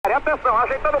área. Atenção,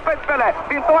 ajeitando o peito Pelé.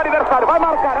 Pintou o adversário, vai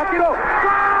marcar, atirou.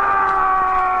 Gol!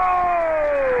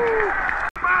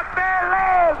 Uma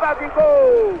beleza de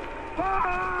gol! Gol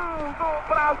do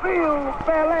Brasil,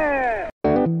 Pelé!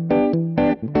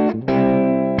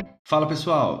 Fala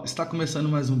pessoal, está começando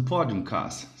mais um Podium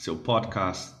Cast, seu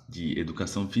podcast de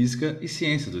educação física e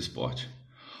ciência do esporte.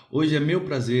 Hoje é meu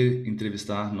prazer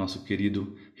entrevistar nosso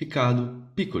querido Ricardo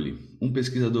Piccoli, um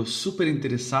pesquisador super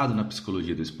interessado na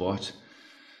psicologia do esporte,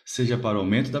 seja para o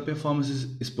aumento da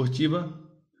performance esportiva,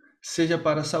 seja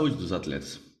para a saúde dos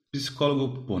atletas.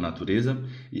 Psicólogo por natureza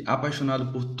e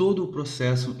apaixonado por todo o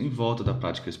processo em volta da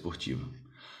prática esportiva.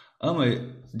 Ama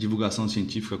divulgação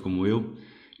científica como eu,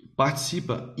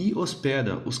 participa e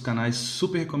hospeda os canais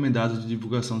super recomendados de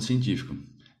divulgação científica.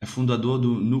 É fundador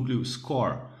do Núcleo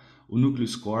Score, o Núcleo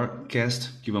Score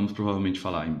Cast, que vamos provavelmente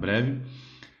falar em breve,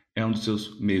 é um dos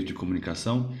seus meios de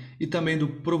comunicação, e também do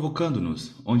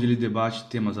Provocando-nos, onde ele debate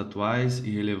temas atuais e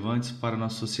relevantes para a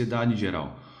nossa sociedade em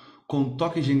geral, com um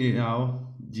toque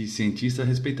genial de cientista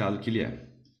respeitado que ele é.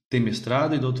 Tem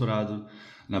mestrado e doutorado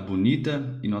na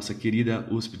bonita e nossa querida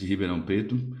USP de Ribeirão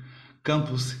Preto,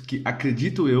 campus que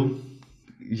acredito eu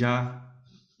já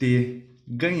ter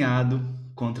ganhado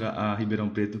contra a Ribeirão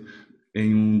Preto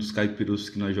em um dos caipirus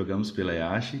que nós jogamos pela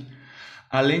reagem,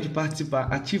 além de participar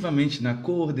ativamente na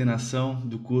coordenação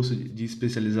do curso de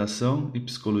especialização em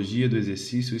psicologia do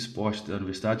exercício e esporte da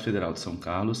Universidade Federal de São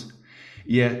Carlos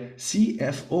e é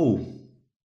CFO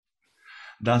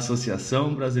da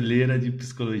Associação Brasileira de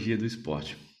Psicologia do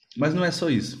Esporte. Mas não é só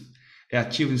isso, é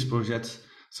ativo nos projetos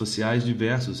sociais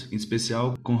diversos, em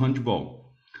especial com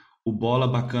handball. O Bola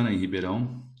Bacana em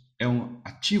Ribeirão é um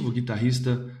ativo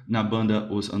guitarrista na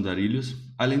banda Os Andarilhos,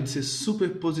 além de ser super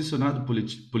posicionado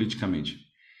politicamente.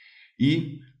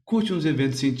 E curte uns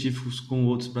eventos científicos com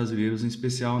outros brasileiros, em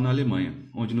especial na Alemanha,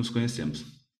 onde nos conhecemos.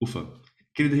 Ufa!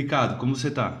 Querido Ricardo, como você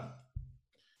está?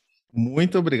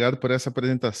 Muito obrigado por essa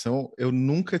apresentação. Eu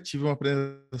nunca tive uma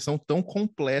apresentação tão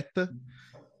completa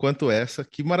quanto essa.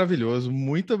 Que maravilhoso.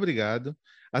 Muito obrigado.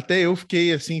 Até eu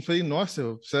fiquei assim, falei,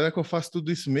 nossa, será que eu faço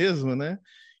tudo isso mesmo, né?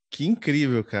 Que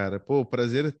incrível, cara. Pô, o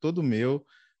prazer é todo meu.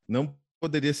 Não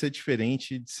poderia ser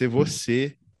diferente de ser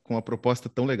você com uma proposta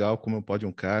tão legal como o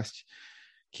Podium Cast,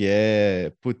 que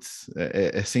é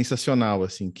sensacional,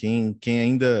 assim. Quem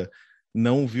ainda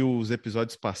não viu os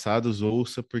episódios passados,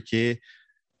 ouça, porque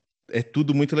é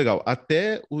tudo muito legal.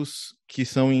 Até os que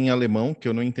são em alemão, que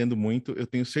eu não entendo muito, eu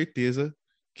tenho certeza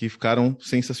que ficaram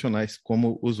sensacionais,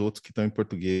 como os outros que estão em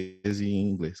português e em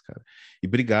inglês, cara. E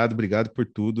obrigado por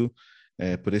tudo,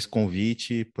 por esse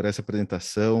convite, por essa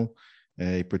apresentação,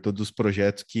 e por todos os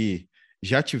projetos que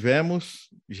já tivemos,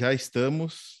 já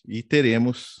estamos e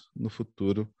teremos no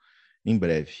futuro, em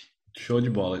breve. Show de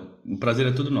bola. O prazer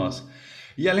é todo nosso.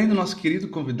 E além do nosso querido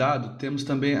convidado, temos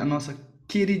também a nossa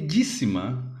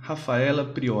queridíssima Rafaela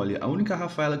Prioli, a única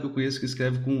Rafaela que eu conheço que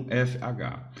escreve com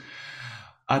FH.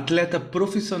 Atleta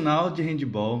profissional de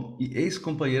handball e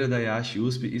ex-companheira da IASH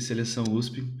USP e Seleção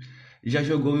USP, já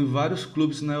jogou em vários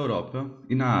clubes na Europa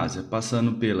e na Ásia,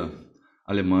 passando pela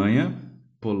Alemanha,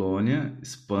 Polônia,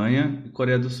 Espanha e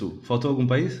Coreia do Sul. Faltou algum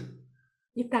país?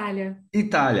 Itália.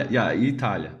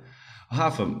 Itália.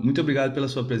 Rafa, muito obrigado pela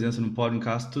sua presença no Podium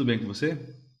Cast. Tudo bem com você?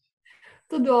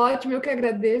 Tudo ótimo, eu que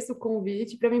agradeço o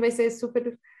convite. Para mim vai ser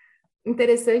super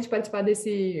interessante participar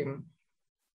desse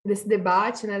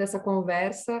debate, né, dessa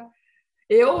conversa.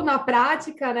 Eu na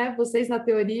prática, né, vocês na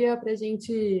teoria, para a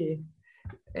gente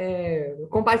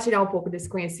compartilhar um pouco desse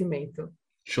conhecimento.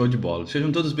 Show de bola.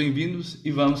 Sejam todos bem-vindos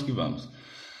e vamos que vamos.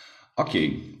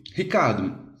 Ok.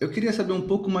 Ricardo, eu queria saber um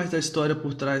pouco mais da história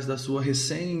por trás da sua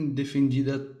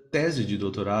recém-defendida tese de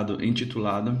doutorado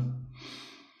intitulada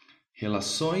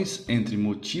Relações entre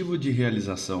motivo de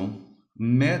realização,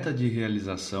 meta de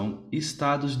realização e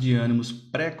estados de ânimos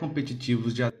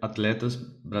pré-competitivos de atletas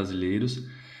brasileiros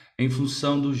em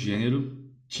função do gênero,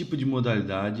 tipo de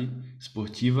modalidade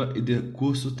esportiva e de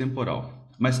curso temporal.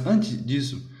 Mas antes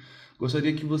disso,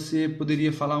 gostaria que você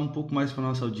poderia falar um pouco mais para a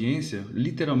nossa audiência,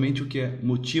 literalmente o que é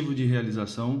motivo de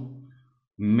realização,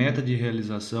 meta de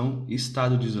realização e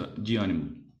estado de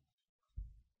ânimo.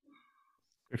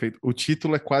 Perfeito. O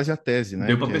título é quase a tese, né?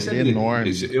 Deu para Que perceber. É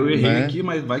enorme. Eu errei né? aqui,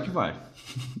 mas vai que vai.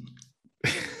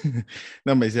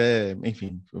 Não, mas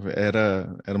enfim,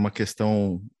 era uma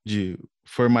questão de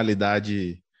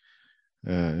formalidade,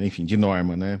 enfim, de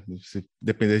norma, né? Se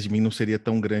dependesse de mim, não seria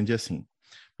tão grande assim.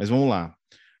 Mas vamos lá.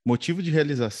 Motivo de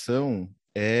realização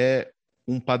é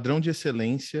um padrão de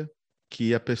excelência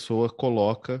que a pessoa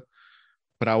coloca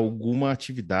para alguma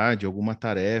atividade, alguma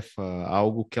tarefa,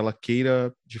 algo que ela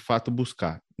queira de fato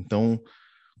buscar. Então,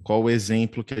 qual o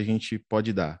exemplo que a gente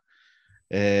pode dar?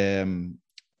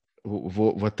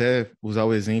 Vou até usar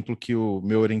o exemplo que o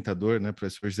meu orientador, né,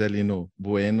 professor José Lino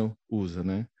Bueno, usa,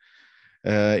 né?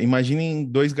 Imaginem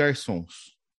dois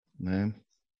garçons, né?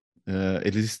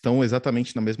 Eles estão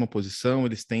exatamente na mesma posição,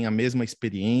 eles têm a mesma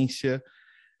experiência,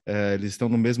 eles estão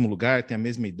no mesmo lugar, têm a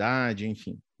mesma idade,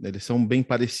 enfim, eles são bem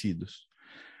parecidos.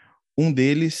 Um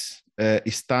deles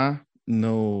está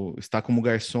como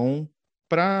garçom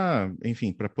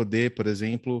enfim, para poder, por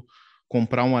exemplo,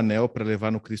 comprar um anel para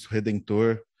levar no Cristo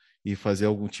Redentor e fazer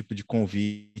algum tipo de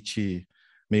convite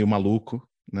meio maluco,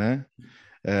 né?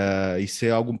 E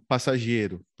ser algo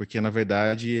passageiro, porque na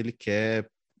verdade ele quer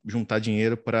juntar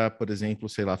dinheiro para, por exemplo,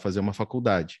 sei lá, fazer uma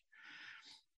faculdade.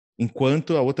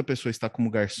 Enquanto a outra pessoa está como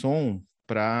garçom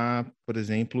para, por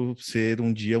exemplo, ser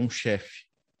um dia um chefe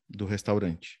do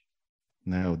restaurante,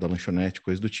 né, ou da lanchonete,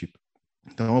 coisa do tipo.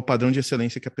 Então, é o padrão de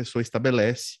excelência que a pessoa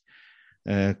estabelece,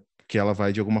 que ela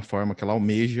vai, de alguma forma, que ela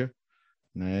almeja,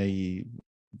 né, e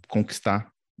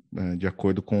conquistar de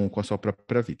acordo com a sua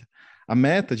própria vida. A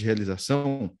meta de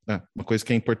realização, uma coisa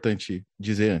que é importante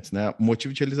dizer antes, né, o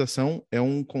motivo de realização é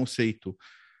um conceito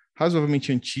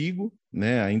razoavelmente antigo,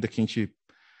 né, ainda que a gente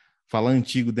fala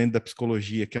antigo dentro da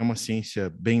psicologia, que é uma ciência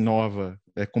bem nova,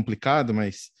 é complicado,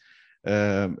 mas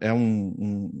é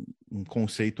um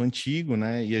conceito antigo,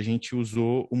 né? E a gente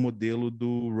usou o modelo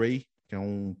do Ray, que é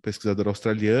um pesquisador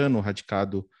australiano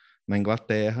radicado na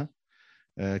Inglaterra,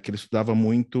 que ele estudava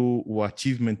muito o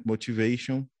achievement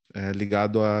motivation,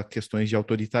 ligado a questões de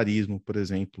autoritarismo, por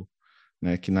exemplo,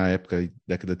 né? Que na época,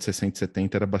 década de 60 e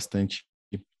 70, era bastante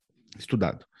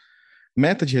estudado.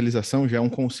 Meta de realização já é um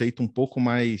conceito um pouco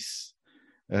mais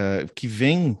que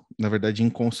vem, na verdade, em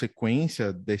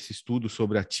consequência desse estudo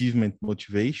sobre achievement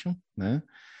motivation, né?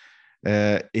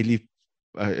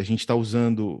 A gente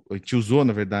usou,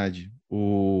 na verdade,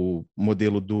 o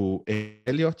modelo do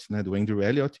Elliott, né, do Andrew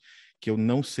Elliott, que eu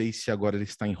não sei se agora ele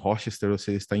está em Rochester ou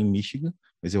se ele está em Michigan,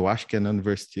 mas eu acho que é na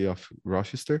University of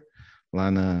Rochester,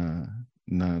 lá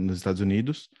nos Estados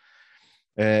Unidos.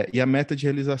 E a meta de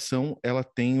realização, ela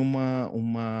tem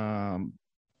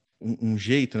um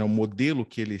jeito, né, um modelo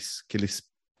que eles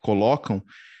colocam,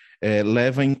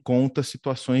 leva em conta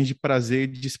situações de prazer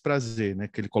e desprazer, né,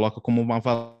 que ele coloca como uma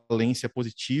valência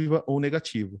positiva ou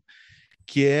negativa,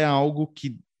 que é algo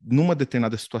que, numa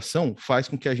determinada situação, faz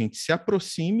com que a gente se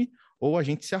aproxime ou a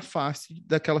gente se afaste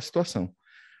daquela situação.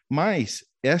 Mas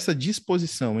essa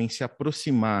disposição em se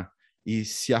aproximar e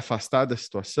se afastar da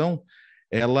situação,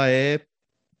 ela é,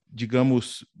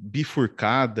 digamos,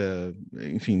 bifurcada,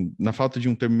 enfim, na falta de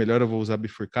um termo melhor eu vou usar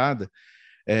bifurcada,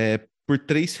 por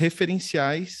três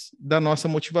referenciais da nossa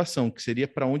motivação, que seria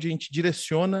para onde a gente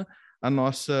direciona a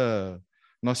nossa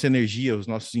energia, os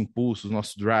nossos impulsos, o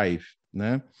nosso drive,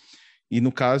 né? E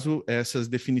no caso, essas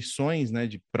definições, né,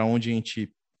 de para onde a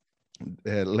gente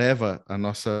leva a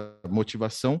nossa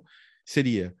motivação,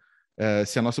 seria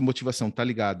se a nossa motivação está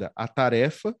ligada à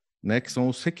tarefa, né, que são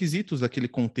os requisitos daquele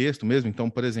contexto mesmo. Então,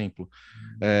 por exemplo,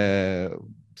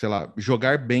 sei lá,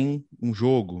 jogar bem um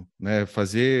jogo, né,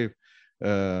 fazer,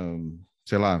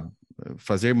 sei lá,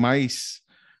 fazer mais,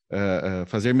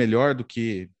 fazer melhor do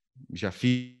que já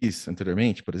fiz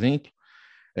anteriormente, por exemplo,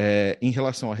 em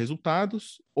relação a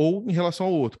resultados ou em relação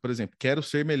ao outro. Por exemplo, quero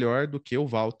ser melhor do que o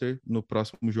Walter no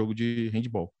próximo jogo de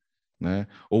handball, né?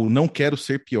 Ou não quero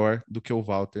ser pior do que o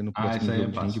Walter no próximo isso aí jogo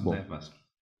é de fácil, isso handball. aí é fácil.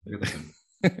 Fica tranquilo.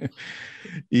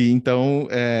 E então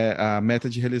a meta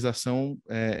de realização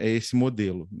é esse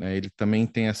modelo, né? Ele também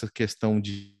tem essa questão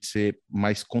de ser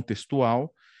mais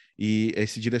contextual e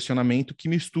esse direcionamento que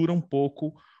mistura um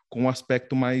pouco com o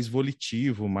aspecto mais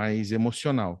volitivo, mais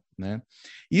emocional, né?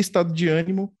 E estado de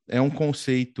ânimo é um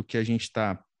conceito que a gente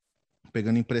está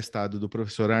pegando emprestado do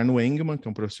professor Arno Engelmann, que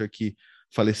é um professor que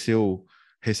faleceu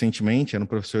recentemente, era um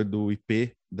professor do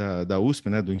IP da USP,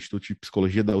 né, do Instituto de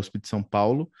Psicologia da USP de São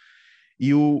Paulo.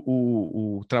 E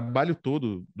o trabalho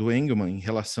todo do Engelmann em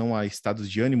relação a estados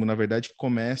de ânimo, na verdade,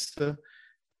 começa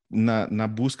na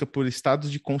busca por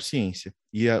estados de consciência.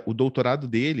 E o doutorado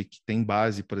dele, que tem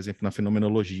base, por exemplo, na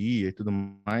fenomenologia e tudo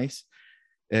mais,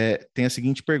 tem a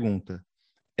seguinte pergunta: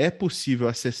 é possível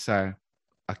acessar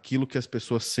aquilo que as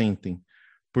pessoas sentem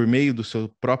por meio do seu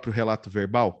próprio relato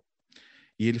verbal?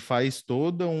 E ele faz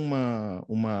toda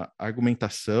uma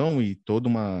argumentação e todo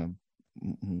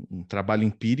um trabalho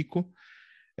empírico,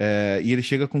 e ele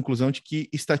chega à conclusão de que,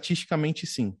 estatisticamente,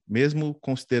 sim, mesmo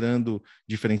considerando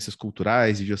diferenças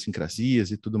culturais,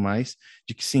 idiosincrasias e tudo mais,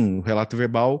 de que sim, o relato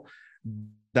verbal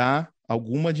dá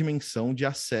alguma dimensão de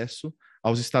acesso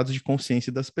aos estados de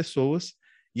consciência das pessoas,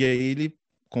 e aí ele,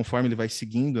 conforme ele vai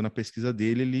seguindo na pesquisa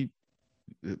dele, ele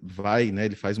vai, né,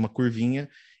 ele faz uma curvinha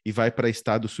e vai para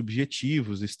estados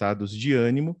subjetivos, estados de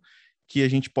ânimo, que a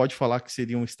gente pode falar que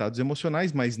seriam estados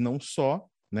emocionais, mas não só,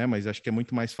 né? Mas acho que é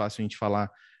muito mais fácil a gente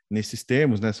falar nesses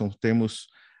termos, né? São termos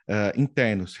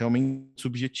internos, realmente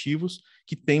subjetivos,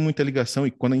 que tem muita ligação,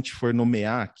 e quando a gente for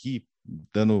nomear aqui,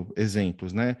 dando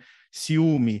exemplos, né?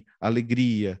 Ciúme,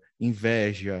 alegria,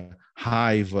 inveja,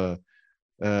 raiva,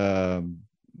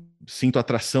 sinto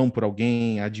atração por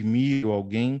alguém, admiro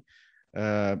alguém,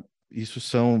 isso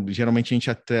são, geralmente a gente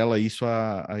atrela isso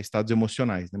a estados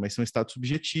emocionais, né? Mas são estados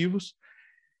subjetivos.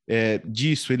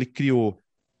 Disso ele criou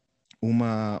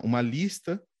uma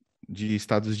lista de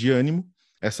estados de ânimo.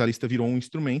 Essa lista virou um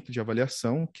instrumento de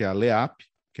avaliação, que é a LEAP,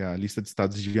 que é a lista de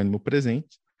estados de ânimo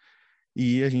presentes,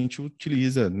 e a gente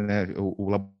utiliza, né, o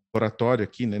laboratório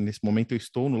aqui, né, nesse momento eu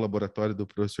estou no laboratório do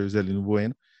professor Zelino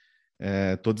Bueno.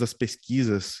 Todas as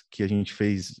pesquisas que a gente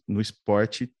fez no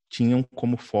esporte tinham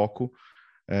como foco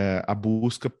a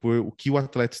busca por o que o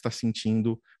atleta está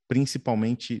sentindo,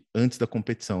 principalmente antes da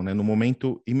competição, né, no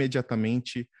momento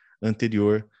imediatamente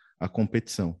anterior à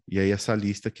competição. E aí essa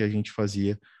lista que a gente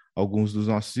fazia alguns dos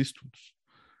nossos estudos.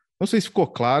 Não sei se ficou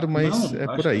claro, mas Não, é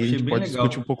por aí, a achei gente bem pode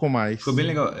discutir um legal. pouco mais. Ficou bem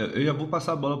legal. Eu já vou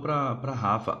passar a bola para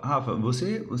Rafa. Rafa,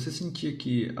 você sentia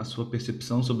que a sua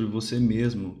percepção sobre você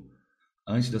mesmo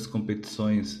antes das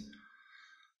competições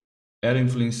era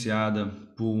influenciada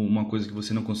por uma coisa que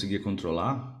você não conseguia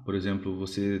controlar? Por exemplo,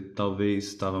 você talvez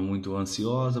estava muito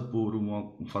ansiosa por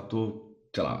um fator,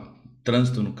 sei lá,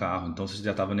 trânsito no carro. Então você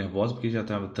já estava nervosa porque já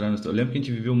estava trânsito. Eu lembro que a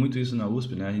gente viveu muito isso na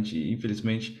USP, né? A gente,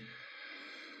 infelizmente,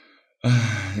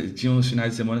 tinha uns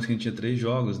finais de semana que a gente tinha 3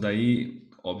 jogos. Daí,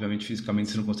 obviamente,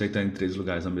 fisicamente você não consegue estar em 3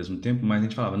 lugares ao mesmo tempo, mas a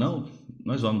gente falava, não,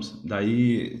 nós vamos.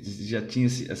 Daí já tinha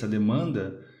essa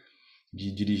demanda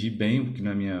de dirigir bem, que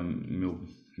não é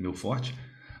meu forte,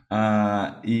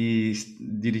 e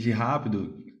dirigir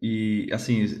rápido. E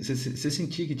assim, você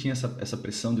sentia que tinha essa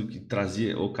pressão do que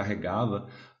trazia ou carregava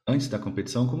antes da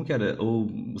competição? Como que era? Ou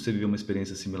você viveu uma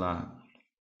experiência similar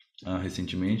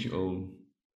recentemente? Ou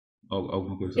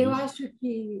alguma coisa sobre Eu isso? acho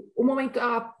que o momento,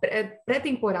 a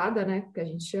pré-temporada, né, que a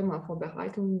gente chama, a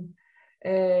Vorbereitung,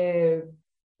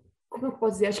 como eu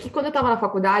posso dizer? Acho que quando eu estava na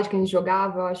faculdade, que a gente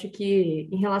jogava, eu acho que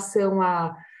em relação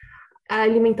à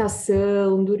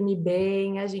alimentação, dormir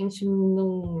bem, a gente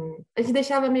não. A gente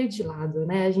deixava meio de lado,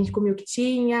 né? A gente comia o que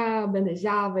tinha,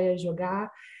 bandejava, ia jogar.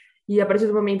 E a partir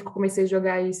do momento que eu comecei a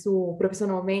jogar isso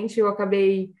profissionalmente, eu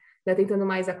acabei, né, tentando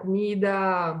mais a comida,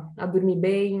 a dormir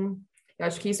bem. Eu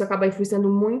acho que isso acaba influenciando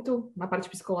muito na parte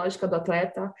psicológica do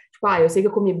atleta. Tipo, eu sei que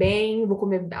eu comi bem, vou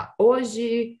comer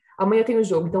hoje, amanhã eu tenho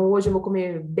jogo, então hoje eu vou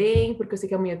comer bem, porque eu sei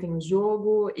que amanhã eu tenho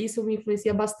jogo. Isso me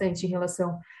influencia bastante em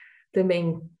relação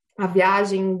também à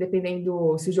viagem,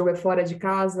 dependendo se o jogo é fora de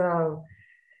casa,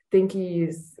 tem que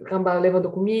acabar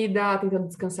levando comida, tentando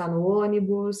descansar no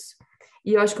ônibus.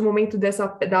 E eu acho que o momento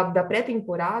da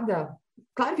pré-temporada,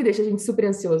 claro que deixa a gente super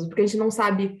ansioso, porque a gente não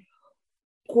sabe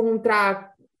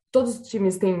contra. Todos os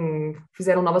times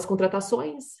fizeram novas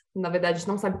contratações, na verdade, a gente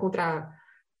não sabe contra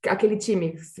aquele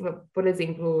time, por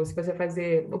exemplo, se você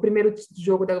fazer o primeiro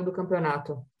jogo do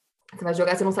campeonato, você vai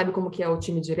jogar, você não sabe como que é o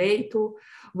time direito,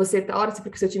 você torce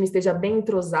para que o seu time esteja bem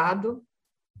entrosado,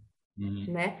 Uhum.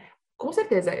 né? Com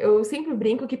certeza, eu sempre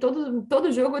brinco que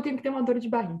todo jogo eu tenho que ter uma dor de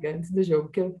barriga antes do jogo,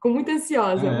 porque eu fico muito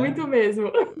ansiosa, Ah, muito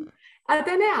mesmo.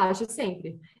 Até nem acho,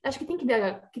 sempre. Acho que tem que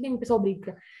dar, que nem o pessoal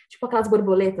brinca, tipo aquelas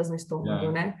borboletas no estômago,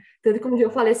 é. né? Tanto que como eu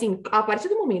falei assim, a partir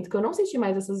do momento que eu não senti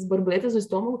mais essas borboletas no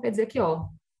estômago, quer dizer que, ó,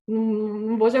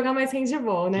 não vou jogar mais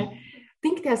handball, né? Sim,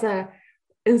 Tem que ter essa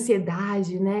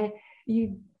ansiedade, né?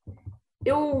 E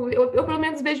eu pelo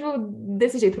menos vejo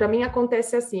desse jeito. Para mim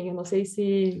acontece assim. Eu não sei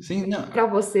se sim, não, para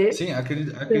você sim,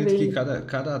 acredito que também.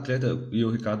 cada atleta, e o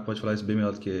Ricardo pode falar isso bem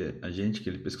melhor do que a gente, que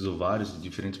ele pesquisou vários de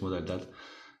diferentes modalidades.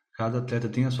 Cada atleta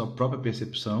tem a sua própria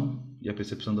percepção e a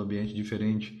percepção do ambiente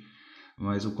diferente,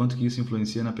 mas o quanto que isso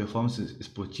influencia na performance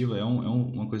esportiva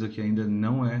uma coisa que ainda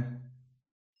não é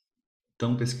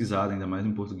tão pesquisada, ainda mais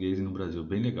em português e no Brasil.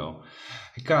 Bem legal.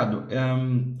 Ricardo,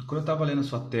 quando eu estava lendo a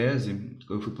sua tese,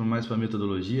 eu fui mais para a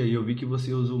metodologia e eu vi que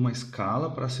você usou uma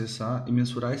escala para acessar e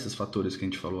mensurar esses fatores que a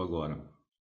gente falou agora.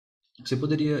 Você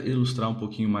poderia ilustrar um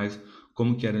pouquinho mais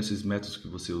como que eram esses métodos que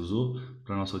você usou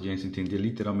para a nossa audiência entender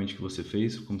literalmente o que você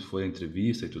fez, como foi a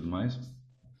entrevista e tudo mais?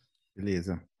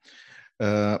 Beleza.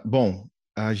 Bom,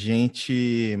 a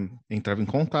gente entrava em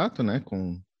contato, né,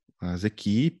 com as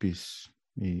equipes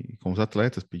e com os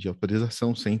atletas, pedir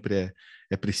autorização, sempre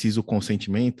é preciso o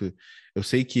consentimento. Eu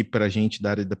sei que para a gente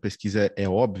da área da pesquisa é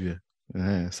óbvia,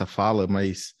 né, essa fala,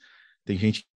 mas tem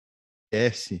gente que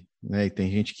esquece, né, e tem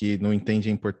gente que não entende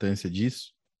a importância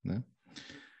disso, né?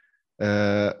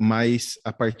 Mas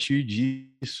a partir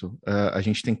disso, a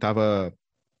gente tentava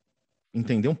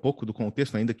entender um pouco do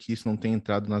contexto, ainda que isso não tenha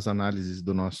entrado nas análises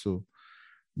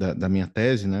da minha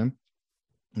tese, né?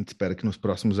 A gente espera que nos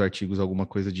próximos artigos alguma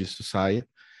coisa disso saia.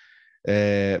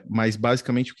 Mas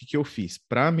basicamente o que eu fiz?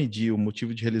 Para medir o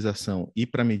motivo de realização e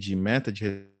para medir meta de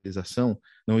realização,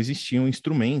 não existiam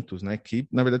instrumentos, né? Que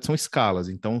na verdade são escalas,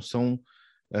 então são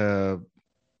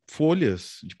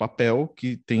folhas de papel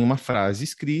que tem uma frase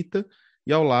escrita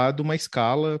e ao lado uma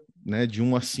escala, né, de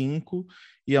 1 a 5,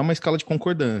 e é uma escala de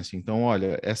concordância. Então,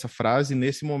 olha, essa frase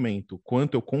nesse momento,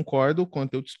 quanto eu concordo,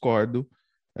 quanto eu discordo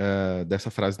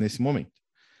dessa frase nesse momento.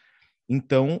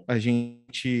 Então, a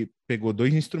gente pegou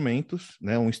 2 instrumentos,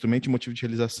 né, um instrumento de motivo de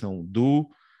realização do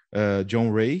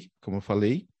John Ray, como eu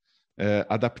falei,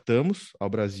 adaptamos ao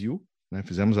Brasil, né,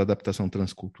 fizemos a adaptação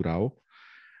transcultural.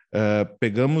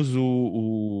 Pegamos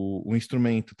o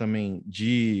instrumento também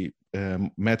de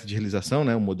meta de realização,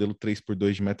 né, o modelo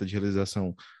 3x2 de meta de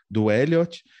realização do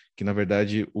Elliott, que na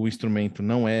verdade o instrumento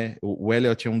não é... O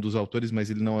Elliott é um dos autores, mas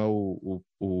ele não é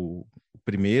o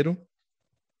primeiro.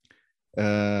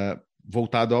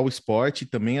 Voltado ao esporte,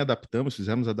 também adaptamos,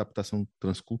 fizemos adaptação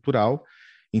transcultural.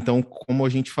 Então, como a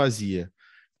gente fazia?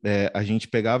 A gente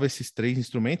pegava esses 3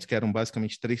 instrumentos, que eram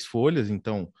basicamente 3 folhas,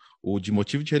 então o de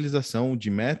motivo de realização, o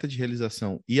de meta de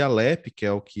realização e a LEP, que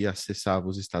é o que acessava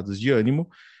os estados de ânimo,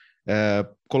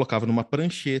 colocava numa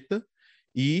prancheta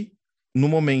e no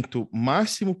momento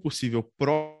máximo possível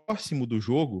próximo do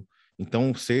jogo,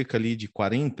 então cerca ali de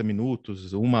 40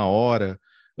 minutos, 1 hora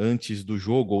antes do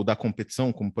jogo ou da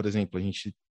competição, como por exemplo, a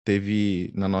gente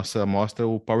teve na nossa amostra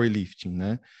o powerlifting,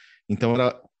 né? Então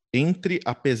era entre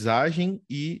a pesagem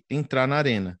e entrar na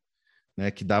arena,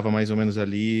 né, que dava mais ou menos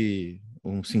ali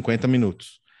uns 50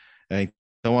 minutos.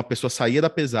 Então a pessoa saía da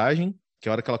pesagem, que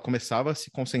a hora que ela começava a se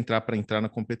concentrar para entrar na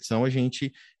competição, a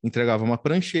gente entregava uma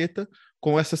prancheta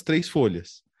com essas 3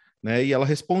 folhas, né, e ela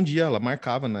respondia, ela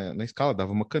marcava na escala,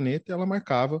 dava uma caneta e ela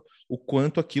marcava o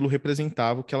quanto aquilo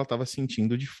representava o que ela estava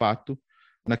sentindo de fato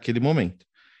naquele momento.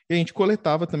 E a gente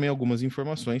coletava também algumas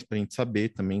informações para a gente saber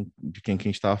também de quem que a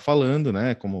gente estava falando,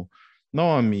 né? Como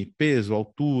nome, peso,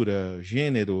 altura,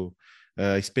 gênero,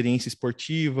 experiência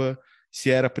esportiva, se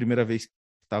era a primeira vez que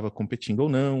estava competindo ou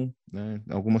não, né?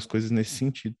 Algumas coisas nesse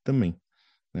sentido também,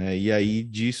 né? E aí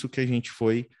disso que a gente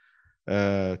foi,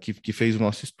 que fez o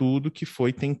nosso estudo, que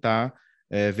foi tentar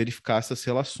verificar essas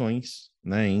relações,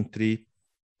 né? Entre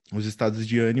os estados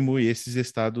de ânimo e esses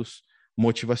estados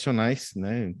motivacionais,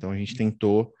 né? Então a gente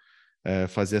tentou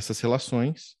fazer essas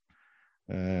relações.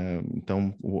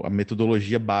 Então, a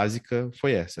metodologia básica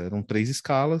foi essa. Eram 3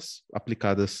 escalas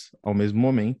aplicadas ao mesmo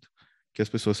momento que as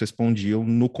pessoas respondiam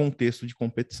no contexto de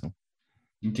competição.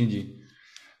 Entendi.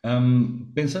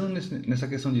 Pensando nessa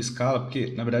questão de escala,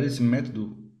 porque na verdade esse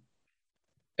método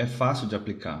é fácil de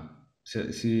aplicar.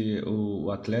 Se o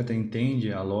atleta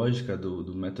entende a lógica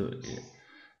do método,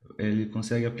 ele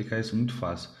consegue aplicar isso muito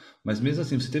fácil. Mas mesmo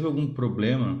assim, você teve algum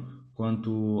problema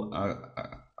quanto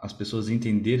as pessoas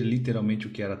entenderem literalmente o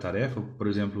que era a tarefa? Por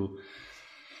exemplo,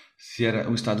 se era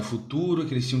um estado futuro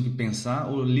que eles tinham que pensar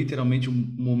ou literalmente um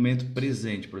momento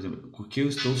presente, por exemplo, o que eu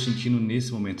estou sentindo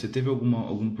nesse momento? Você teve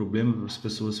algum problema para as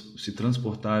pessoas se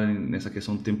transportarem nessa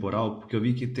questão temporal? Porque eu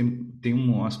vi que tem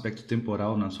um aspecto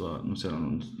temporal na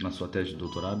sua tese de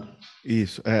doutorado.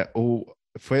 Isso,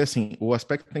 foi assim, o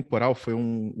aspecto temporal foi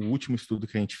o último estudo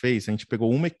que a gente fez, a gente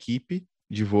pegou uma equipe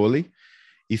de vôlei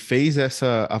e fez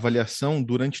essa avaliação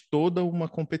durante toda uma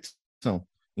competição.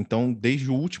 Então, desde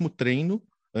o último treino,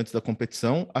 antes da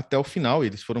competição, até o final,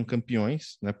 eles foram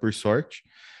campeões, né, por sorte.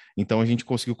 Então, a gente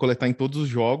conseguiu coletar em todos os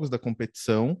jogos da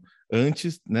competição,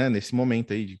 antes, né, nesse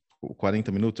momento aí, de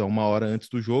 40 minutos a 1 hora antes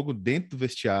do jogo, dentro do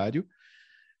vestiário.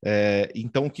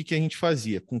 Então, o que a gente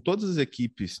fazia? Com todas as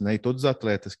equipes, né, e todos os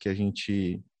atletas que a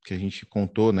gente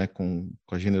contou, né, com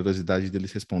a generosidade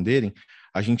deles responderem,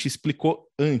 a gente explicou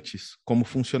antes como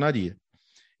funcionaria.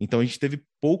 Então, a gente teve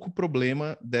pouco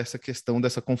problema dessa questão,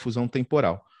 dessa confusão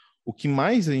temporal. O que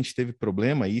mais a gente teve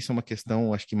problema, e isso é uma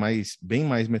questão, acho que bem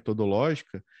mais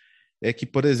metodológica, é que,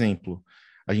 por exemplo,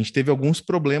 a gente teve alguns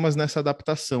problemas nessa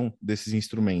adaptação desses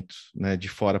instrumentos, né, de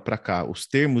fora para cá. Os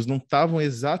termos não estavam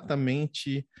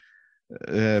exatamente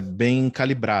bem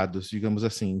calibrados, digamos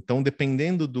assim. Então,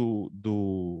 dependendo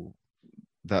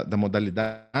da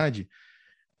modalidade,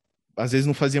 às vezes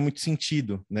não fazia muito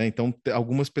sentido, né? Então,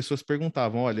 algumas pessoas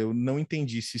perguntavam, olha, eu não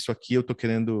entendi se isso aqui eu estou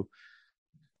querendo...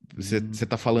 Você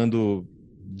está falando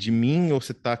de mim ou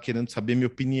você está querendo saber minha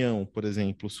opinião, por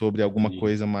exemplo, sobre alguma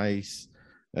coisa mais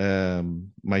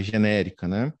genérica,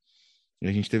 né? E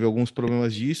a gente teve alguns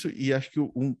problemas disso e acho que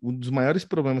um dos maiores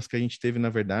problemas que a gente teve, na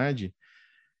verdade,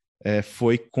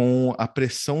 foi com a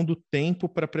pressão do tempo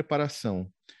para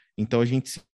preparação. Então, a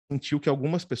gente sentiu que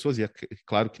algumas pessoas, e é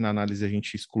claro que na análise a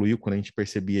gente excluiu quando a gente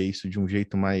percebia isso de um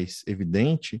jeito mais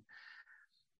evidente,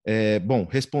 bom,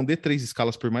 responder 3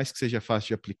 escalas, por mais que seja fácil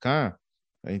de aplicar,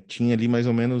 tinha ali mais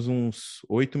ou menos uns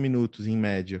 8 minutos em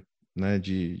média, né,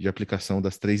 de aplicação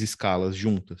das 3 escalas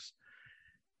juntas.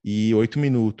 E 8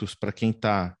 minutos para quem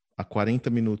está a 40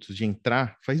 minutos de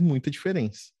entrar faz muita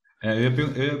diferença. Eu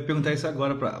ia perguntar isso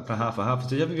agora para Rafa. Rafa,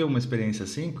 você já viveu uma experiência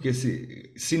assim? Porque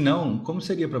se não, como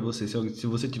seria para você se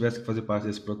você tivesse que fazer parte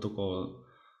desse protocolo?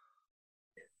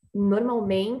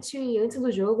 Normalmente, antes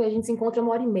do jogo, a gente se encontra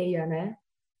 1h30, né?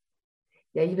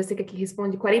 E aí você que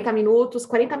responde 40 minutos.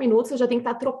 40 minutos eu já tenho que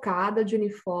estar trocada de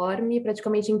uniforme,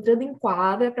 praticamente entrando em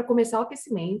quadra para começar o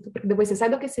aquecimento, porque depois você sai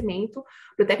do aquecimento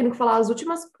para o técnico falar as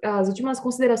últimas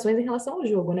considerações em relação ao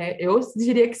jogo, né? Eu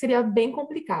diria que seria É. bem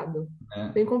complicado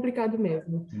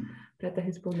mesmo, para estar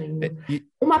respondendo. E,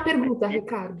 Uma pergunta,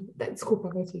 Ricardo. Desculpa,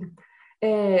 Valtinho.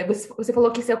 Você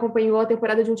falou que você acompanhou a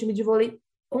temporada de um time de vôlei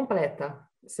completa,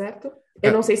 certo?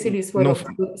 Eu não sei se eles não,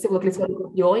 foram, você falou que eles foram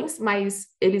campeões, mas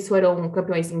eles foram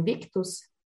campeões invictos?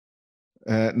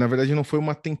 na verdade, não foi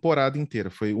uma temporada inteira,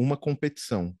 foi uma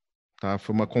competição, tá?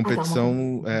 Foi uma Ah, tá, uma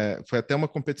competição, competição. foi até uma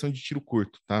competição de tiro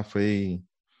curto, tá? Foi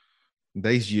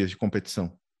 10 dias de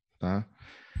competição, tá?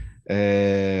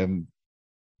 É,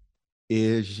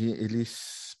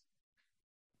 eles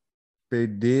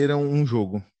perderam um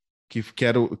jogo, que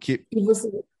era o... Que, E você,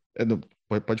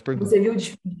 pode perguntar. você viu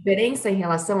diferença em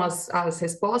relação às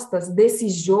respostas desse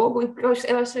jogo? E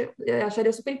eu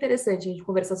acharia super interessante a gente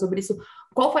conversar sobre isso.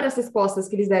 Qual foram as respostas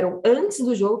que eles deram antes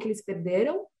do jogo que eles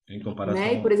perderam, Em né? E, por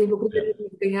comparação. exemplo, o que É. eles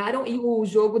ganharam e o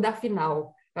jogo da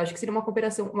final. Eu acho que seria uma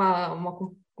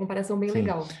comparação bem Sim,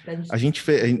 legal para a gente a gente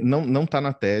fez, discutir. não está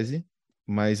na tese,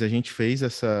 mas a gente fez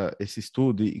esse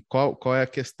estudo e qual é a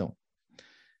questão?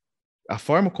 A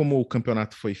forma como o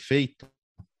campeonato foi feito,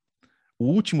 o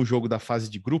último jogo da fase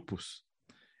de grupos,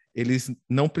 eles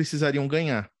não precisariam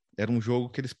ganhar. Era um jogo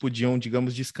que eles podiam,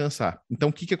 digamos, descansar. Então,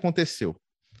 o que aconteceu?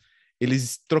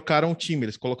 Eles trocaram o time,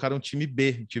 eles colocaram o time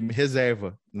B, time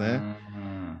reserva, né?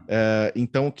 Ah,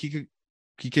 Então, o que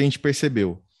a gente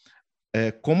percebeu?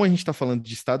 Como a gente está falando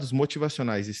de estados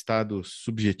motivacionais, estados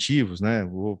subjetivos, né?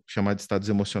 Vou chamar de estados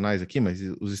emocionais aqui, mas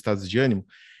os estados de ânimo,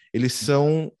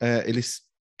 eles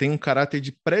têm um caráter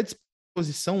de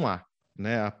predisposição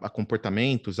né? A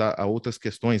comportamentos, a outras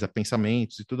questões, a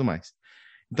pensamentos e tudo mais.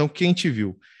 Então, o que a gente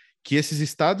viu? Que esses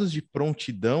estados de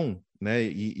prontidão, né?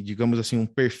 E digamos assim, um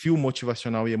perfil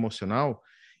motivacional e emocional,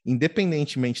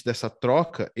 independentemente dessa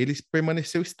troca, ele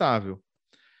permaneceu estável.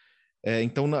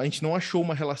 Então, a gente não achou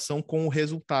uma relação com o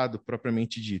resultado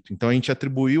propriamente dito. Então, a gente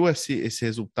atribuiu esse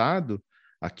resultado,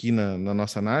 aqui na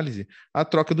nossa análise, à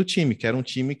troca do time, que era um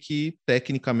time que,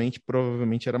 tecnicamente,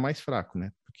 provavelmente era mais fraco,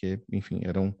 né? Porque, enfim,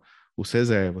 eram os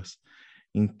reservas.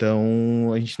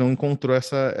 Então, a gente não encontrou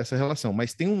essa relação.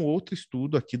 Mas tem um outro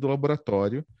estudo aqui do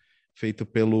laboratório, feito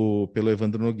pelo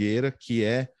Evandro Nogueira, que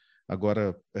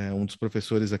agora um dos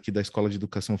professores aqui da Escola de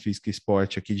Educação Física e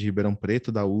Esporte aqui de Ribeirão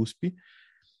Preto, da USP,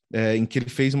 em que ele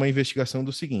fez uma investigação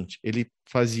do seguinte: ele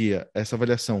fazia essa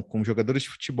avaliação com jogadores de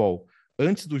futebol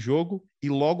antes do jogo e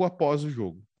logo após o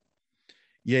jogo.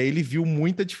 E aí ele viu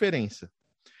muita diferença.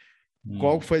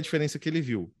 Qual foi a diferença que ele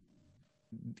viu?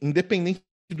 Independente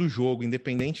do jogo,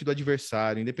 independente do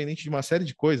adversário, independente de uma série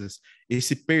de coisas,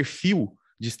 esse perfil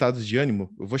de estados de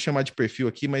ânimo, eu vou chamar de perfil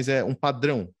aqui, mas é um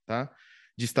padrão, tá?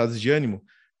 De estados de ânimo,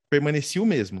 permanecia o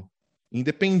mesmo.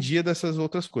 Independia dessas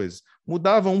outras coisas.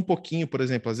 Mudava um pouquinho, por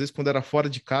exemplo, às vezes quando era fora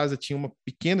de casa tinha uma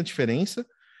pequena diferença,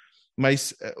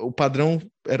 mas o padrão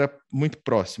era muito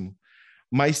próximo.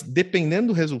 Mas dependendo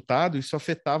do resultado, isso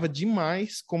afetava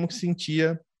demais como se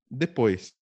sentia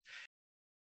depois.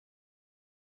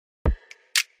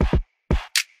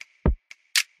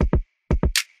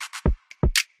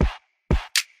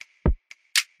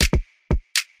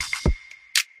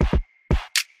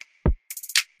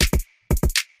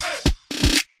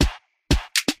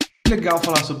 legal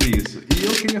falar sobre isso. E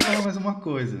eu queria falar mais uma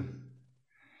coisa.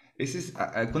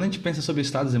 Quando a gente pensa sobre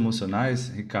estados emocionais,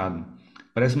 Ricardo,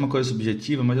 parece uma coisa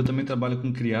subjetiva, mas eu também trabalho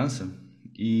com criança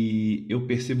e eu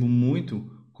percebo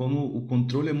muito como o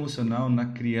controle emocional na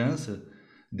criança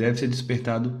deve ser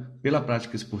despertado pela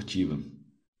prática esportiva.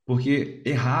 Porque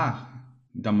errar,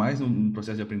 ainda mais no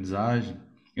processo de aprendizagem,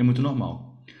 é muito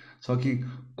normal. Só que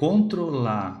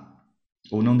controlar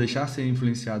ou não deixar ser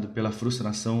influenciado pela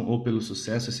frustração ou pelo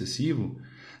sucesso excessivo,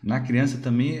 na criança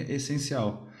também é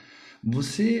essencial.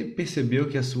 Você percebeu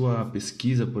que a sua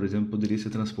pesquisa, por exemplo, poderia ser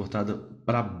transportada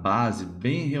para a base,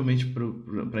 bem realmente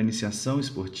para a iniciação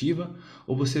esportiva,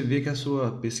 ou você vê que a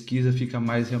sua pesquisa fica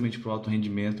mais realmente para o alto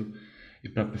rendimento e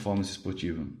para a performance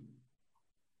esportiva?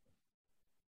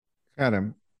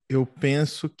 Cara, eu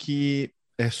penso que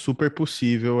é super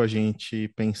possível a gente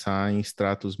pensar em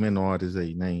estratos menores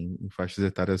aí, né? Em faixas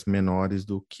etárias menores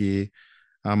do que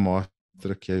a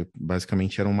amostra, que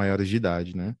basicamente eram maiores de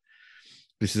idade, né?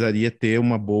 Precisaria ter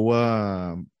uma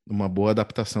boa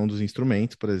adaptação dos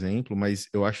instrumentos, por exemplo, mas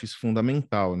eu acho isso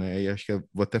fundamental, né? E acho que eu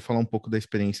vou até falar um pouco da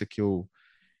experiência que eu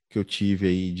tive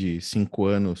aí de 5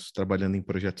 anos trabalhando em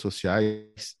projetos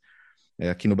sociais.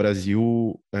 Aqui no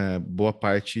Brasil, boa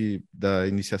parte da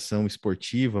iniciação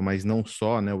esportiva, mas não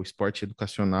só, né? O esporte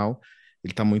educacional,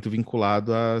 ele está muito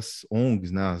vinculado às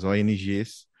ONGs, né? Às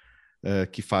ONGs,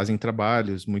 que fazem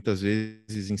trabalhos, muitas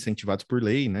vezes incentivados por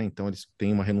lei, né? Então, eles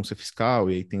têm uma renúncia fiscal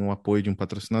e aí tem um apoio de um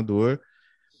patrocinador,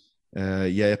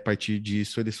 e aí, a partir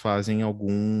disso, eles fazem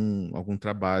algum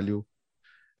trabalho,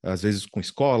 às vezes com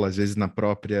escola, às vezes na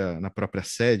própria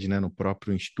sede, né? No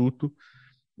próprio instituto,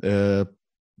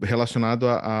 relacionado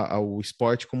ao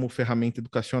esporte como ferramenta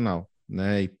educacional,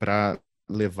 né? E para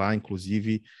levar,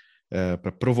 inclusive,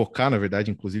 para provocar, na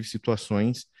verdade, inclusive,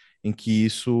 situações em que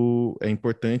isso é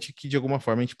importante que, de alguma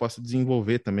forma, a gente possa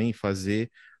desenvolver também e fazer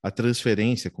a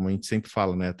transferência, como a gente sempre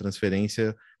fala, né? A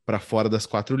transferência para fora das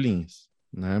quatro linhas,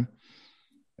 né?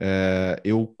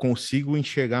 Eu consigo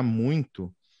enxergar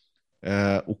muito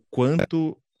o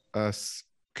quanto as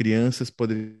crianças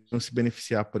poderiam se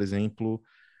beneficiar, por exemplo,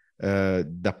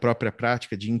 da própria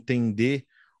prática, de entender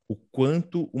o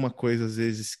quanto uma coisa, às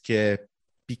vezes, que é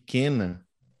pequena,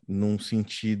 num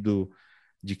sentido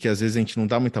de que às vezes a gente não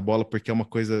dá muita bola porque é uma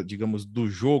coisa, digamos, do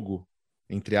jogo,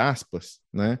 entre aspas,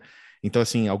 né? Então,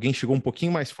 assim, alguém chegou um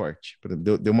pouquinho mais forte,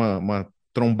 deu uma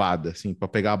trombada, assim, para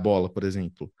pegar a bola, por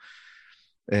exemplo.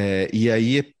 E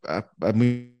aí,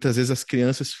 muitas vezes as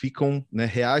crianças ficam, né,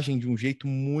 reagem de um jeito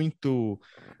muito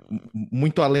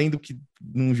além do que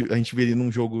a gente veria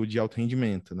num jogo de alto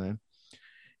rendimento, né?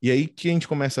 E aí que a gente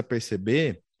começa a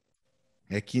perceber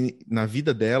é que na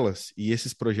vida delas, e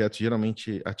esses projetos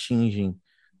geralmente atingem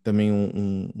também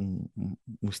um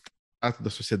estrato da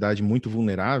sociedade muito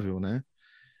vulnerável, né?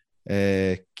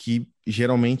 Que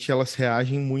geralmente elas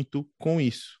reagem muito com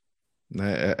isso,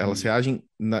 né? Elas reagem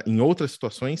em outras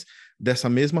situações dessa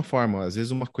mesma forma. Às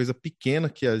vezes uma coisa pequena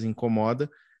que as incomoda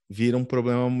vira um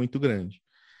problema muito grande.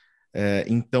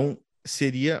 Então,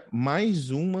 seria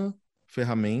mais uma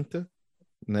ferramenta,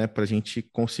 né, para a gente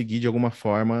conseguir, de alguma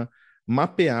forma,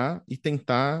 mapear e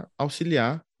tentar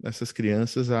auxiliar essas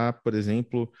crianças a, por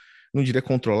exemplo, não diria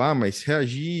controlar, mas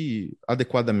reagir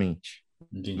adequadamente,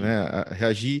 Entendi. né, a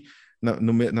reagir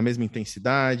na mesma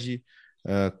intensidade,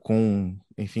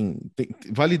 enfim,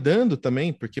 validando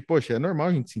também, porque, poxa, é normal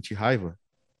a gente sentir raiva,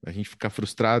 a gente ficar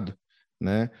frustrado,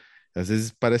 né? Às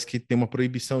vezes parece que tem uma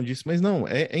proibição disso, mas não,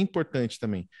 é importante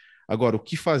também. Agora, o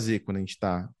que fazer quando a gente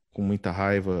está com muita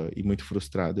raiva e muito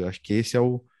frustrado? Eu acho que esse é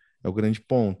o grande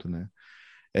ponto, né?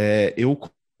 Eu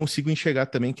consigo enxergar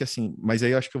também que, assim, mas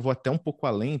aí eu acho que eu vou até um pouco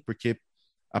além, porque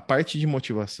a parte de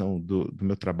motivação do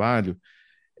meu trabalho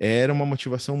era uma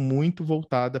motivação muito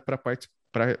voltada para a parte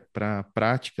para a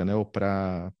prática, né, ou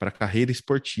para a carreira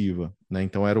esportiva, né?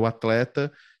 Então era o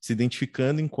atleta se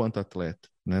identificando enquanto atleta,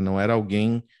 né? Não era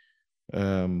alguém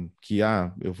que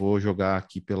eu vou jogar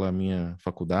aqui pela minha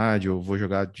faculdade, ou vou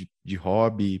jogar de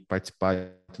hobby, participar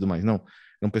e tudo mais. Não,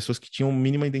 eram pessoas que tinham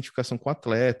mínima identificação com o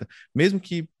atleta, mesmo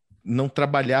que não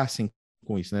trabalhassem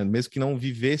com isso, né? Mesmo que não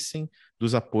vivessem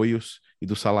dos apoios e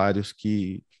dos salários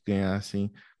que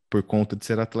ganhassem por conta de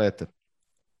ser atleta.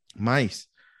 Mas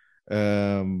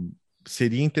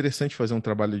seria interessante fazer um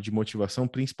trabalho de motivação,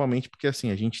 principalmente porque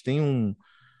assim a gente tem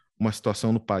uma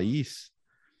situação no país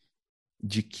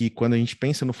de que quando a gente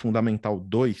pensa no Fundamental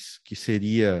 2, que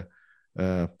seria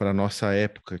para nossa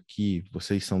época, que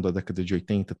vocês são da década de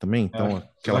 80 também, Eu então acho, eu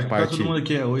aquela acho que quase todo parte mundo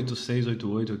aqui é 86,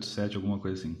 88, 87, alguma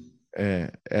coisa assim.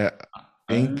 é, é,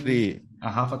 Ah, entre a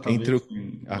Rafa entre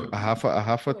talvez.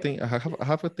 o, a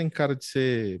Rafa tem cara de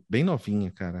ser bem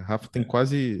novinha, cara. A Rafa tem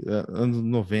quase anos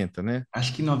 90, né?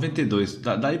 Acho que 92.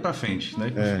 Daí pra frente.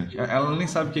 Daí pra É. frente. Ela nem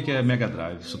sabe o que é Mega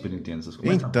Drive, Super Nintendo, essas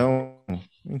coisas. Mas tá bom.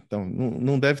 Então,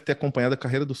 não deve ter acompanhado a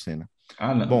carreira do Senna.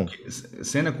 Ah, não. Bom,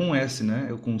 Cena com S, né?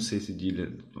 Eu com C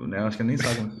cedilha. Né? Acho que ela nem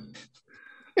sabe.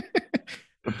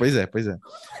 pois é.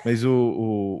 Mas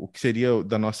o que seria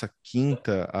da nossa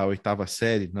quinta à oitava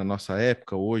série, na nossa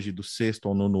época, hoje, do sexto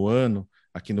ao nono ano,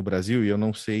 aqui no Brasil, e eu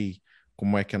não sei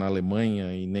como é que é na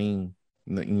Alemanha e nem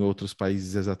em outros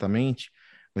países exatamente,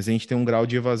 mas a gente tem um grau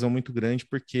de evasão muito grande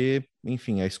porque,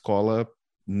 enfim, a escola,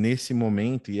 nesse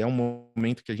momento, e é um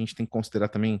momento que a gente tem que considerar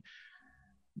também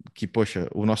que, poxa,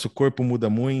 o nosso corpo muda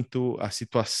muito, a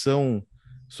situação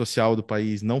social do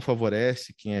país não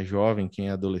favorece quem é jovem, quem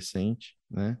é adolescente,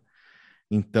 né?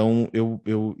 Então,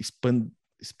 eu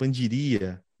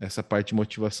expandiria essa parte de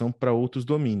motivação para outros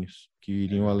domínios que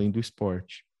iriam Legal, além do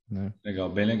esporte, né?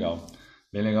 legal, bem legal.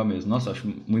 Bem legal mesmo. Nossa, acho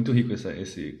muito rico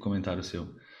esse comentário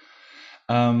seu.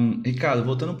 Ricardo,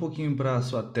 voltando um pouquinho para a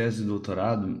sua tese de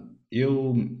doutorado,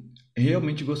 eu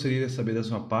realmente gostaria de saber da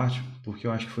sua parte, porque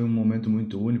eu acho que foi um momento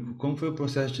muito único, como foi o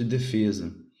processo de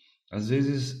defesa? Às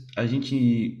vezes a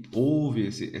gente ouve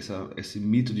esse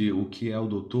mito de o que é o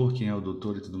doutor, quem é o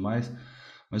doutor e tudo mais,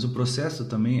 mas o processo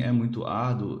também é muito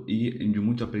árduo e de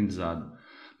muito aprendizado.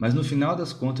 Mas no final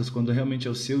das contas, quando realmente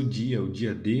é o seu dia, o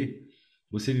dia D,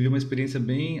 você viveu uma experiência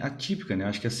bem atípica, né?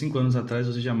 Acho que há 5 anos atrás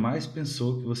você jamais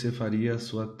pensou que você faria a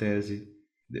sua tese,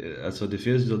 a sua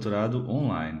defesa de doutorado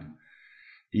online.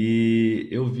 E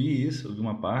eu vi isso, eu vi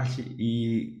uma parte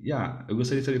eu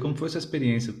gostaria de saber como foi essa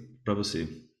experiência para você.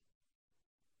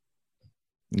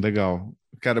 Legal.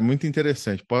 Cara, muito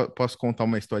interessante. Posso contar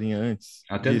uma historinha antes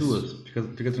Até disso? duas,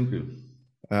 fica tranquilo.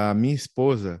 A minha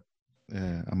esposa,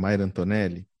 a Mayra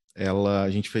Antonelli, a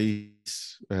gente fez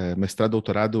mestrado,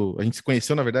 doutorado, a gente se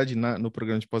conheceu, na verdade, no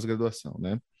programa de pós-graduação,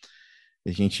 né?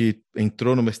 A gente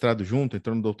entrou no mestrado junto,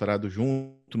 entrou no doutorado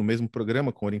junto, no mesmo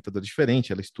programa, com orientador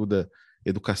diferente. Ela estuda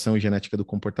educação e genética do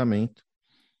comportamento.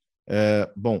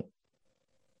 Bom,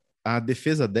 a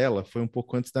defesa dela foi um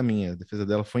pouco antes da minha. A defesa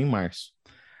dela foi em março.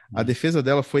 A defesa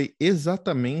dela foi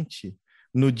exatamente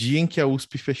no dia em que a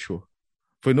USP fechou.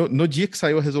 Foi no dia que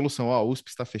saiu a resolução, ó, a USP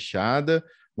está fechada,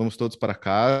 vamos todos para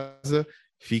casa,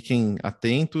 fiquem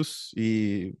atentos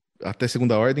e até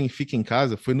segunda ordem, fiquem em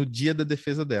casa. Foi no dia da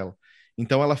defesa dela.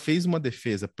 Então ela fez uma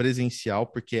defesa presencial,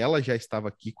 porque ela já estava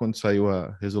aqui quando saiu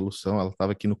a resolução, ela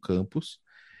estava aqui no campus,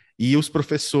 e os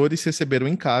professores receberam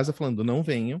em casa falando não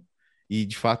venham, e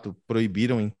de fato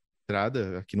proibiram a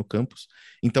entrada aqui no campus.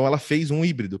 Então ela fez um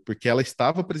híbrido, porque ela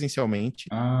estava presencialmente,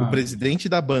 o Ah, presidente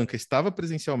da banca estava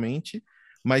presencialmente,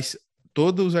 mas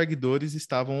todos os arguidores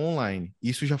estavam online.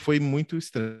 Isso já foi muito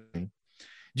estranho.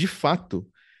 De fato,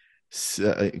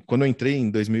 quando eu entrei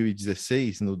em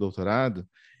 2016 no doutorado,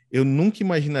 eu nunca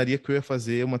imaginaria que eu ia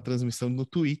fazer uma transmissão no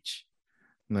Twitch,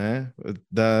 né,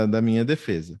 da minha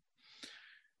defesa.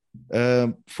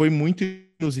 Foi muito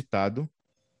inusitado.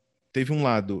 Teve um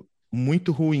lado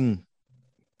muito ruim,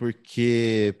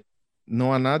 porque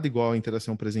não há nada igual à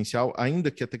interação presencial, ainda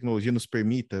que a tecnologia nos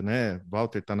permita, né?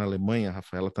 Walter está na Alemanha, a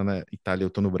Rafaela está na Itália, eu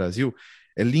estou no Brasil.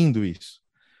 É lindo isso.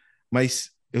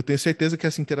 Mas eu tenho certeza que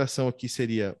essa interação aqui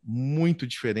seria muito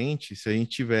diferente se a gente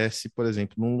tivesse, por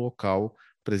exemplo, num local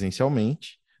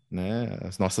presencialmente, né?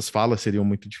 As nossas falas seriam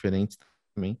muito diferentes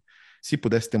também. Se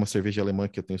pudesse ter uma cerveja alemã,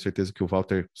 que eu tenho certeza que o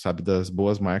Walter sabe das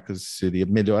boas marcas, seria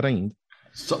melhor ainda.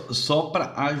 só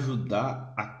para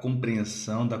ajudar a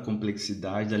compreensão da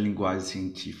complexidade da linguagem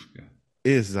científica.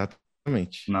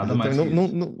 Exatamente. Nada mais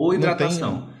Exatamente. que isso. Ou Não tem.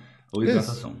 hidratação. Ou Isso.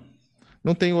 hidratação.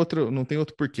 Não tem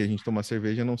outro porquê a gente tomar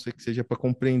cerveja, a não ser que seja para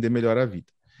compreender melhor a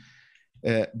vida.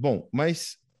 Bom,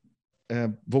 mas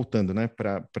voltando, né,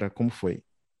 para como foi.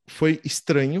 Foi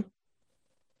estranho,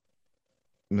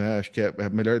 né? Acho que é a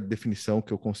melhor definição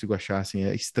que eu consigo achar, assim,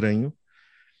 é estranho.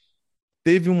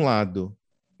 Teve um lado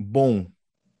bom,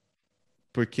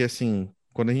 porque assim,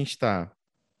 quando a gente está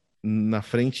na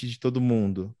frente de todo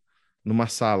mundo, numa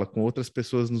sala com outras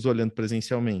pessoas nos olhando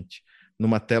presencialmente,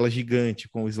 numa tela gigante,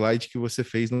 com o slide que você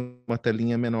fez numa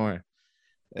telinha menor,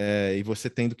 e você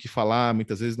tendo que falar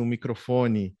muitas vezes num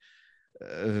microfone,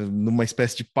 numa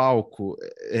espécie de palco,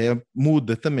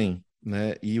 muda também,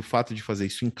 né? E o fato de fazer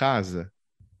isso em casa,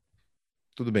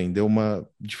 tudo bem, deu uma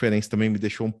diferença também, me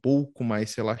deixou um pouco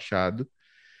mais relaxado.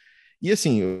 E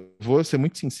assim, eu vou ser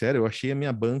muito sincero, eu achei a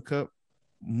minha banca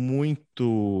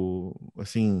muito,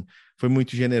 assim, foi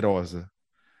muito generosa.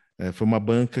 Foi uma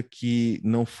banca que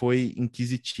não foi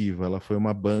inquisitiva, ela foi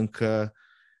uma banca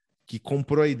que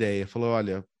comprou a ideia, falou: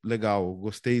 olha, legal,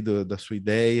 gostei da sua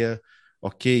ideia,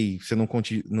 ok, você não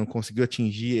conseguiu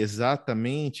atingir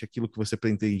exatamente aquilo que você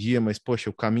pretendia, mas, poxa,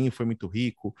 o caminho foi muito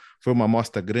rico, foi uma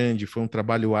amostra grande, foi um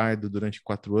trabalho árduo durante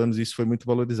 4 anos, e isso foi muito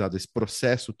valorizado. Esse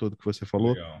processo todo que você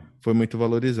falou Legal. foi muito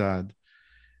valorizado.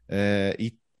 É,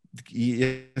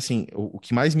 assim, o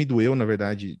que mais me doeu, na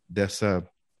verdade, dessa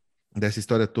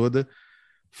história toda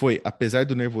foi, apesar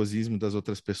do nervosismo das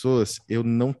outras pessoas, eu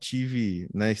não tive,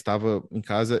 né, estava em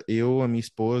casa, eu, a minha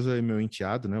esposa e meu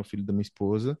enteado, né, o filho da minha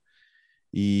esposa,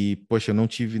 e, poxa, eu não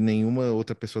tive nenhuma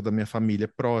outra pessoa da minha família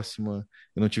próxima,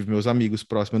 eu não tive meus amigos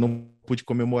próximos, eu não pude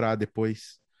comemorar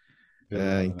depois, Pesado,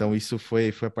 né? Então isso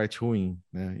foi a parte ruim,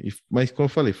 né? Mas como eu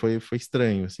falei, foi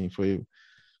estranho, assim, foi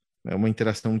uma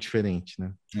interação diferente,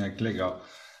 né? Que legal.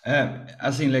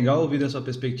 Assim, legal ouvir da sua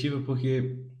perspectiva,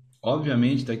 porque,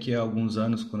 obviamente, daqui a alguns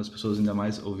anos, quando as pessoas ainda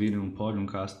mais ouvirem um Podium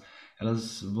Cast,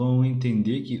 elas vão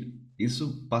entender que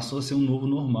isso passou a ser um novo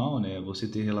normal, né? Você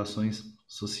ter relações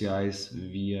sociais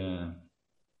via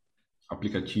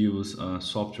aplicativos,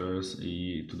 softwares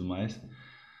e tudo mais.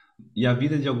 E a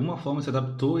vida de alguma forma se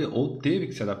adaptou ou teve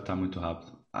que se adaptar muito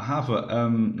rápido. Rafa,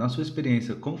 na sua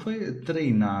experiência, como foi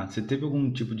treinar? Você teve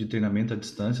algum tipo de treinamento à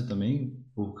distância também,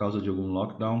 por causa de algum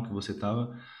lockdown que você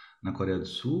estava na Coreia do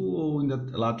Sul, ou ainda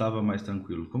lá estava mais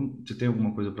tranquilo? Você tem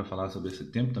alguma coisa para falar sobre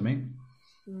esse tempo também?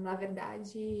 Na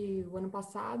verdade, o ano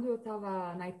passado eu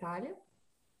estava na Itália,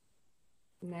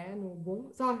 né, no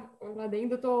boom. Só lá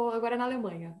dentro eu tô agora na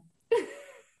Alemanha.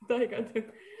 Tá ligado?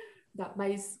 Tá,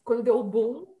 mas quando deu o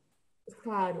boom,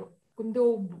 claro, quando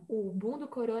deu o boom do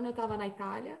corona, eu tava na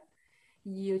Itália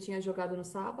e eu tinha jogado no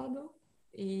sábado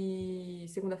e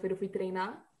segunda-feira eu fui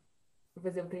treinar, fui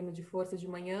fazer o treino de força de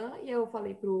manhã e eu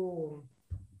falei pro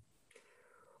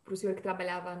senhor que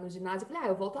trabalhava no ginásio, eu falei,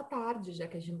 eu volto à tarde, já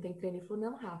que a gente não tem treino. Ele falou,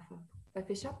 não, Rafa, vai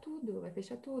fechar tudo, vai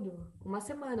fechar tudo. Uma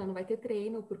semana não vai ter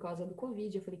treino por causa do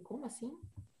Covid. Eu falei, como assim?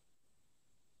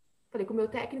 Falei com o meu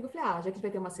técnico, eu falei, já que a gente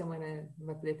vai ter uma semana, não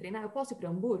vai poder treinar, eu posso ir para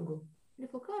Hamburgo? Ele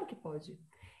falou, claro que pode.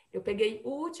 Eu peguei o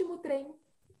último trem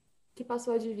que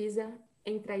passou a divisa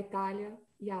entre a Itália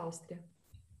e a Áustria.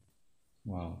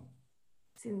 Uau.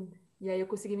 Sim. E aí eu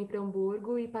consegui ir para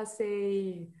Hamburgo e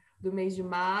passei do mês de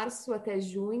março até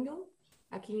junho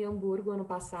aqui em Hamburgo ano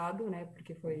passado, né?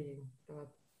 Porque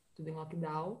tava tudo em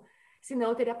lockdown. Senão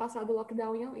eu teria passado o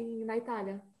lockdown na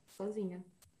Itália, sozinha.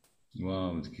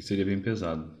 Uau, que seria bem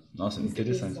pesado. Nossa,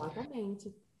 interessante.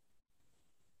 Exatamente.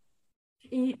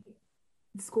 E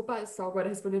desculpa, só agora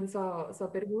respondendo sua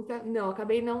pergunta. Não,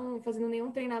 acabei não fazendo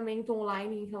nenhum treinamento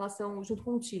online em relação junto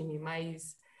com o time,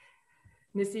 mas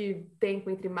nesse tempo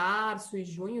entre março e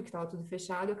junho, que estava tudo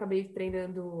fechado, eu acabei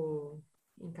treinando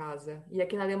em casa. E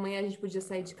aqui na Alemanha a gente podia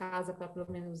sair de casa para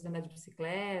pelo menos andar de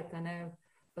bicicleta, né?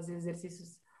 Fazer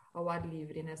exercícios ao ar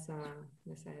livre nessa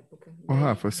época. Ô, Daí,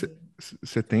 Rafa,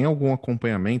 você tem algum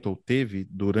acompanhamento ou teve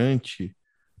durante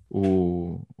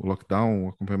o lockdown, um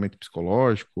acompanhamento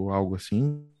psicológico, algo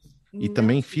assim? E não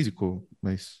também tive. físico,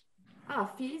 mas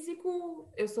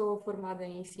Físico, eu sou formada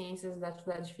em Ciências da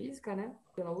Atividade Física, né?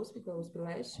 Pela USP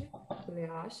Leste, pela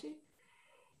EASH.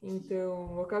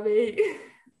 Então, eu acabei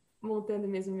montando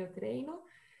mesmo meu treino.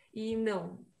 E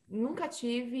não, nunca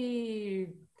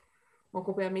tive um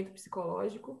acompanhamento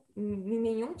psicológico em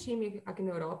nenhum time aqui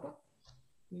na Europa.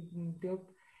 Eu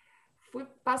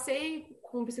passei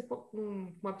com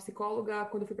uma psicóloga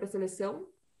quando fui para a seleção,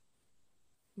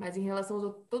 mas em relação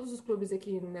a todos os clubes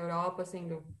aqui na Europa,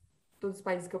 sendo todos os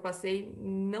países que eu passei,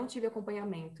 não tive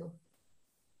acompanhamento.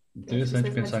 Eu acho que isso Interessante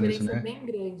faz uma pensar nisso, diferença né? bem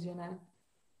grande, né?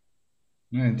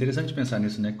 É interessante pensar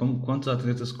nisso, né? Quantos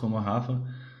atletas como a Rafa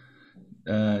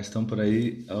estão por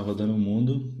aí rodando o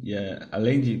mundo e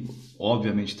além de,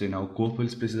 obviamente, treinar o corpo,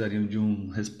 eles precisariam de um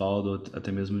respaldo,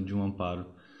 até mesmo de um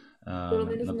amparo. Pelo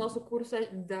menos no nosso curso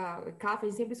da CAF, a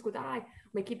gente sempre escuta,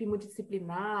 uma equipe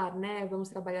multidisciplinar, né? Vamos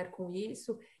trabalhar com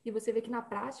isso. E você vê que na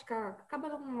prática acaba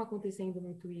não acontecendo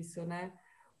muito isso, né?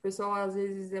 O pessoal às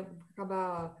vezes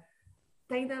acaba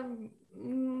ainda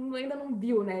não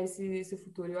viu, né, esse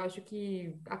futuro. Eu acho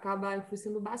que acaba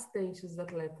influenciando bastante os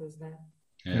atletas, né?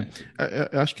 É,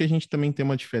 eu acho que a gente também tem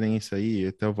uma diferença aí,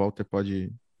 até o Walter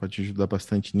pode ajudar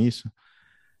bastante nisso.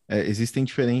 Existem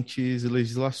diferentes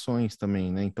legislações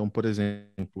também, né? Então, por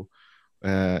exemplo,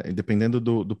 dependendo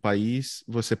do país,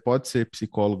 você pode ser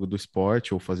psicólogo do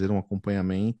esporte ou fazer um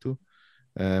acompanhamento,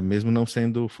 mesmo não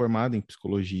sendo formado em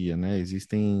psicologia, né?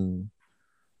 Existem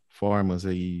formas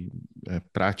aí,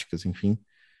 práticas, enfim,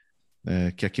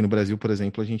 que aqui no Brasil, por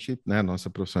exemplo, a gente, né, nossa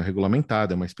profissão é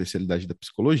regulamentada, é uma especialidade da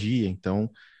psicologia,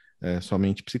 então,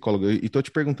 somente psicólogo. E estou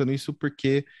te perguntando isso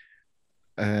porque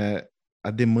é,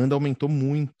 a demanda aumentou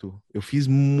muito. Eu fiz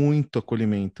muito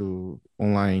acolhimento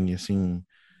online, assim,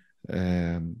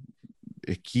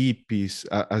 equipes,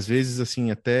 às vezes, assim,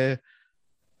 até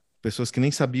pessoas que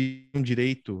nem sabiam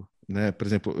direito, né? Por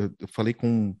exemplo, eu falei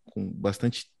com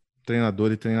bastante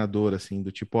treinador e treinadora, assim,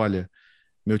 do tipo, olha,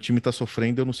 meu time está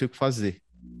sofrendo, eu não sei o que fazer.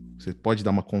 Você pode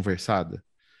dar uma conversada?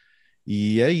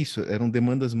 E é isso, eram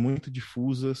demandas muito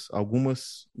difusas,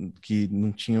 algumas que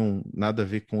não tinham nada a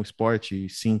ver com o esporte, e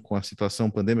sim com a situação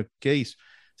pandêmica, que é isso.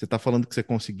 Você está falando que você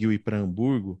conseguiu ir para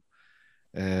Hamburgo,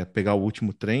 pegar o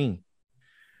último trem.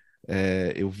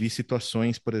 Eu vi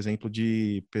situações, por exemplo,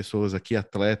 de pessoas aqui,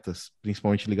 atletas,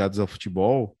 principalmente ligados ao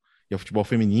futebol, e ao futebol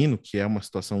feminino, que é uma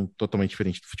situação totalmente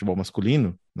diferente do futebol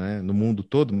masculino, né, no mundo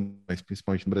todo, mas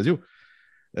principalmente no Brasil,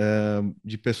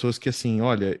 de pessoas que assim,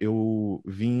 olha, eu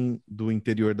vim do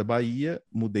interior da Bahia,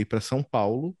 mudei para São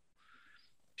Paulo,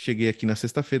 cheguei aqui na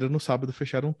sexta-feira, no sábado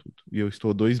fecharam tudo. E eu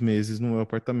estou 2 meses no meu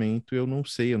apartamento, eu não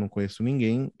sei, eu não conheço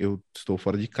ninguém, eu estou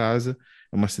fora de casa,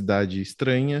 é uma cidade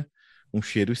estranha, um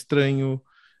cheiro estranho,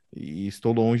 e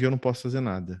estou longe e eu não posso fazer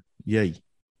nada. E aí?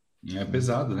 É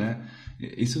pesado, né?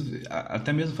 Isso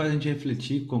até mesmo faz a gente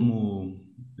refletir como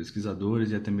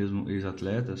pesquisadores e até mesmo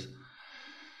ex-atletas,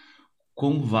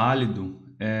 quão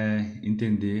válido é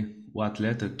entender o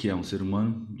atleta, que é um ser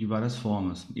humano, de várias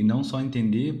formas. E não só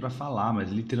entender para falar,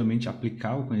 mas literalmente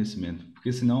aplicar o conhecimento.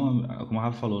 Porque senão, como a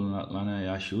Rafa falou lá na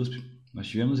IASH USP, nós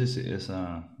tivemos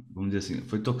essa, vamos dizer assim,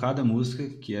 foi tocada a música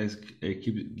que a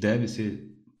equipe deve ser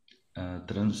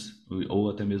trans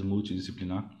ou até mesmo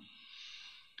multidisciplinar.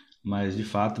 Mas, de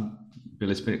fato,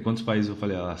 quantos países eu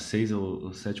falei? 6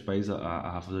 ou 7 países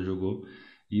a Rafa já jogou.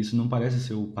 E isso não parece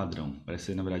ser o padrão, parece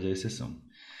ser, na verdade, a exceção.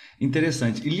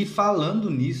 Interessante. E lhe falando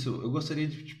nisso, eu gostaria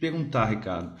de te perguntar,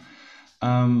 Ricardo.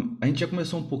 A gente já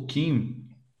começou um pouquinho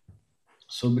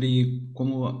sobre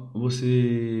como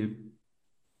você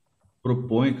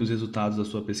propõe que os resultados da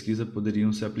sua pesquisa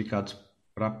poderiam ser aplicados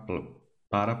para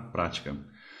a prática.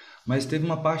 Mas teve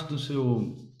uma parte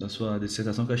da sua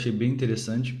dissertação que eu achei bem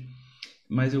interessante,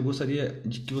 mas eu gostaria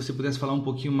de que você pudesse falar um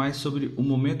pouquinho mais sobre o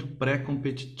momento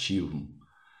pré-competitivo.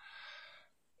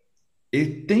 E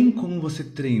tem como você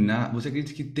treinar? Você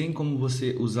acredita que tem como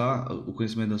você usar o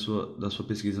conhecimento da sua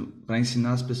pesquisa para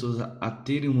ensinar as pessoas a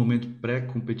terem um momento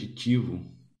pré-competitivo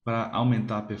para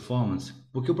aumentar a performance?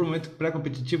 Porque o momento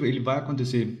pré-competitivo ele vai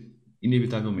acontecer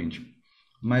inevitavelmente.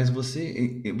 Mas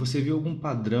você viu algum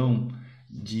padrão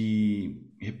de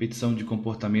repetição de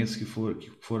comportamentos que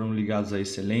foram ligados à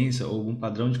excelência, ou algum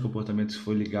padrão de comportamentos que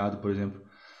foi ligado, por exemplo,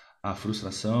 à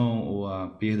frustração ou à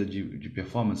perda de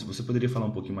performance? Você poderia falar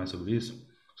um pouquinho mais sobre isso?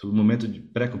 Sobre o momento de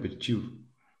pré-competitivo?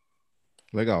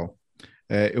 Legal.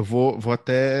 Eu vou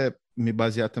até me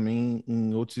basear também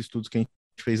em outros estudos que a gente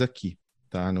fez aqui,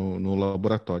 tá? No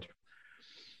laboratório.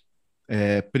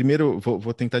 Primeiro,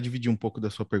 vou tentar dividir um pouco da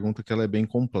sua pergunta, que ela é bem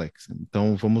complexa.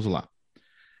 Então, vamos lá.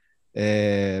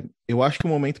 Eu acho que o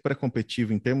momento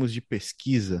pré-competitivo, em termos de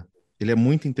pesquisa, ele é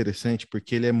muito interessante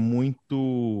porque ele é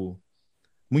muito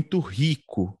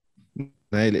rico,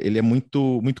 né? Ele é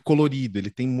muito colorido, ele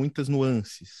tem muitas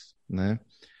nuances, né?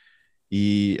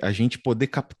 E a gente poder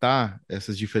captar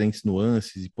essas diferentes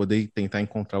nuances e poder tentar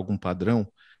encontrar algum padrão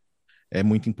é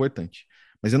muito importante.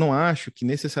 Mas eu não acho que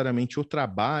necessariamente o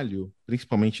trabalho,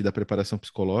 principalmente da preparação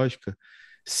psicológica,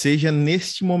 seja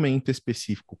neste momento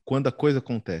específico, quando a coisa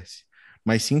acontece,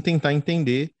 mas sim tentar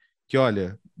entender que,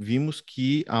 olha, vimos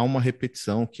que há uma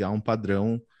repetição, que há um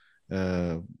padrão,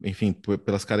 enfim,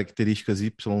 pelas características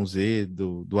YZ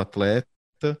do atleta,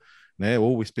 né,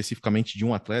 ou especificamente de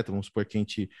um atleta, vamos supor que a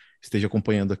gente esteja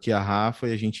acompanhando aqui a Rafa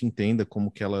e a gente entenda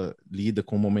como que ela lida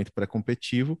com o momento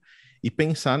pré-competitivo e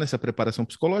pensar nessa preparação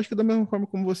psicológica da mesma forma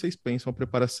como vocês pensam a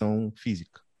preparação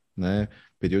física, né?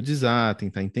 Periodizar,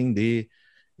 tentar entender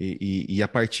e a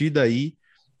partir daí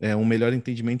um melhor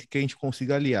entendimento que a gente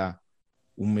consiga aliar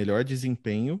o melhor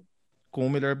desempenho com o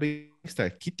melhor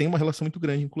bem-estar, que tem uma relação muito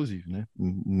grande, inclusive, né?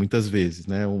 Muitas vezes,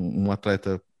 né? Um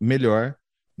atleta melhor,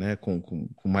 né? Com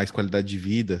mais qualidade de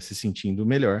vida, se sentindo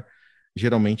melhor,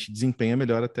 geralmente desempenha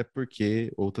melhor, até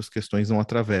porque outras questões não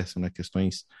atravessam, né?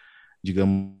 Questões,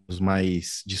 digamos,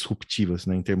 mais disruptivas,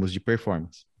 né? Em termos de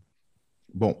performance.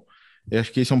 Bom, eu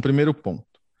acho que esse é um primeiro ponto.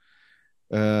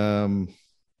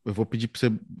 Eu vou pedir para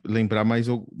você lembrar mais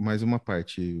uma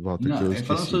parte, Walter, que Não, eu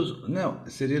falando esqueci. sobre, não,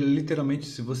 seria literalmente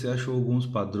se você achou alguns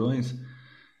padrões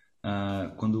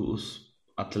quando os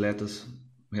atletas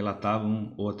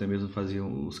relatavam ou até mesmo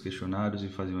faziam os questionários e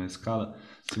faziam a escala,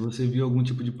 se você viu algum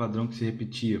tipo de padrão que se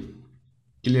repetia,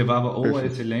 que levava ou à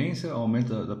Perfeito. excelência, ao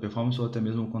aumento da performance, ou até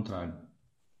mesmo o contrário.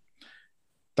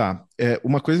 Tá.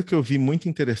 Uma coisa que eu vi muito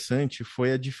interessante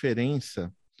foi a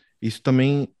diferença. Isso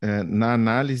também, na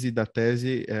análise da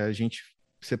tese, a gente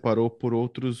separou por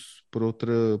outros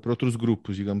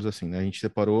grupos, digamos assim, né? A gente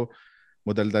separou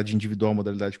modalidade individual,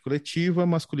 modalidade coletiva,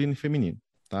 masculino e feminino,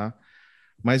 tá?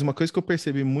 Mas uma coisa que eu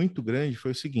percebi muito grande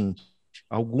foi o seguinte: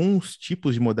 alguns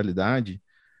tipos de modalidade,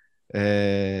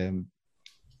 é,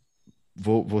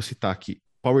 vou citar aqui,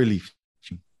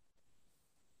 powerlifting,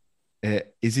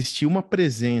 existia uma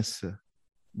presença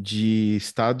de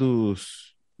estados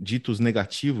ditos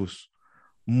negativos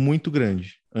muito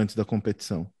grande antes da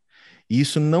competição. E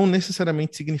isso não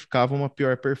necessariamente significava uma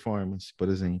pior performance, por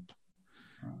exemplo.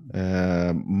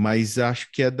 Mas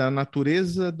acho que é da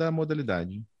natureza da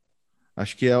modalidade.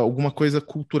 Acho que é alguma coisa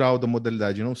cultural da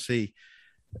modalidade. Eu não sei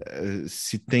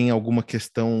se tem alguma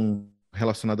questão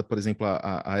relacionada, por exemplo,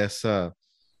 a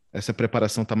essa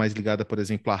preparação está mais ligada, por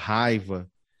exemplo, à raiva,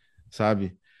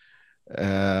 sabe?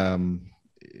 É,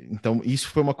 então, isso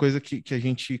foi uma coisa que a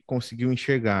gente conseguiu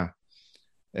enxergar.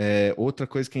 Outra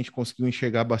coisa que a gente conseguiu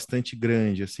enxergar bastante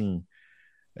grande, assim,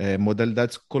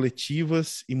 modalidades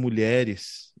coletivas e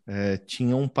mulheres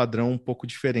tinham um padrão um pouco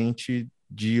diferente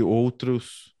de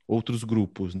outros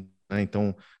grupos, né?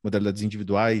 Então, modalidades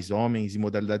individuais, homens, e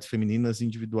modalidades femininas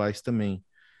individuais também.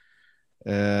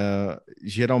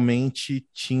 Geralmente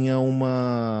tinha um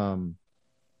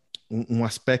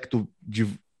aspecto de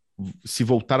se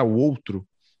voltar ao outro,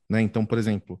 né? Então, por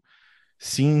exemplo,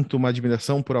 sinto uma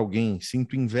admiração por alguém,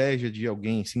 sinto inveja de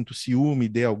alguém, sinto ciúme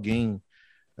de alguém,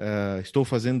 estou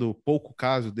fazendo pouco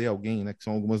caso de alguém, né? Que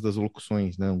são algumas das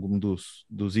locuções, né? Alguns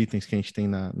dos itens que a gente tem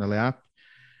na LEAP.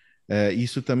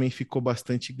 Isso também ficou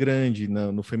bastante grande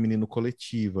no feminino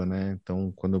coletiva, né?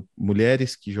 Então, quando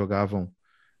mulheres que jogavam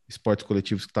esportes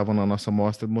coletivos que estavam na nossa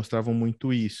mostra mostravam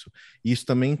muito isso. E isso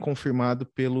também confirmado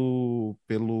pelo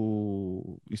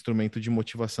instrumento de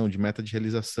motivação, de meta de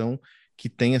realização, que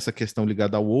tem essa questão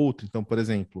ligada ao outro. Então, por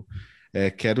exemplo,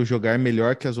 quero jogar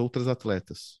melhor que as outras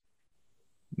atletas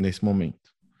nesse momento.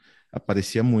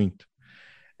 Aparecia muito.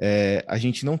 A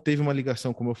gente não teve uma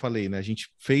ligação, como eu falei, né? A gente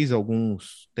fez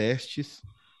alguns testes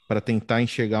para tentar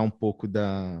enxergar um pouco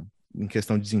em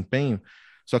questão de desempenho,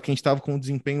 só que a gente estava com um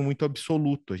desempenho muito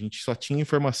absoluto. A gente só tinha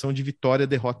informação de vitória,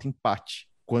 derrota, empate,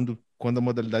 quando a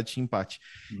modalidade tinha empate.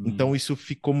 Então isso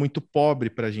ficou muito pobre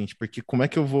para a gente, porque como é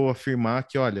que eu vou afirmar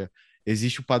que, olha,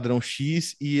 existe o padrão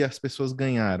X e as pessoas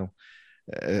ganharam?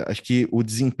 Acho que o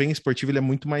desempenho esportivo ele é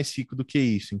muito mais rico do que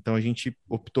isso. Então a gente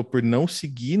optou por não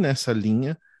seguir nessa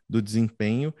linha do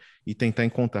desempenho e tentar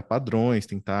encontrar padrões,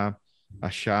 tentar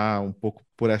achar um pouco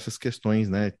por essas questões,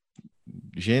 né?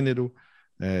 Gênero,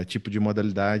 tipo de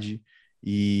modalidade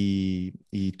e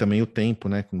também o tempo,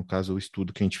 né? No caso, o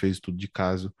estudo que a gente fez, estudo de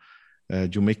caso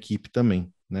de uma equipe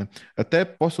também, né? Até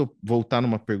posso voltar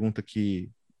numa pergunta que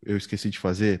eu esqueci de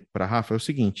fazer para Rafa, é o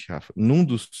seguinte, Rafa, num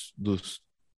dos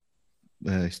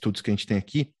estudos que a gente tem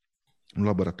aqui no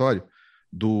laboratório,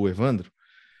 do Evandro,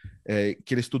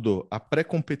 que ele estudou a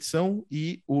pré-competição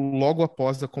e o logo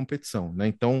após a competição, né?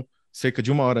 Então, cerca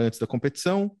de 1 hora antes da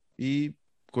competição e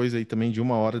coisa aí também de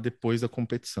 1 hora depois da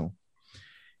competição.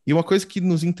 E uma coisa que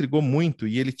nos intrigou muito,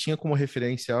 e ele tinha como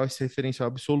referencial esse referencial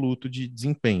absoluto de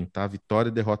desempenho, tá?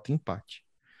 Vitória, derrota e empate.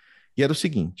 E era o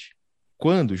seguinte,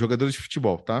 quando jogadores de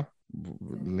futebol, tá?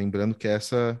 Lembrando que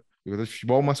jogadores de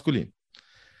futebol masculino.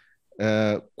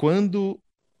 Quando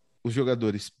os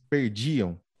jogadores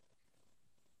perdiam,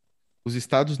 os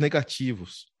estados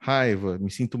negativos, raiva,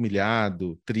 me sinto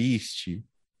humilhado, triste,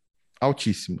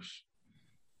 altíssimos.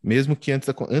 Mesmo que antes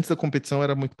da competição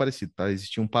era muito parecido, tá?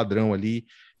 Existia um padrão ali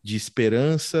de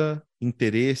esperança,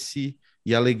 interesse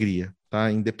e alegria,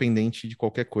 tá? Independente de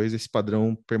qualquer coisa, esse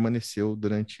padrão permaneceu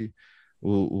durante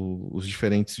os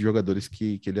diferentes jogadores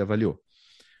que ele avaliou.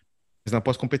 Mas na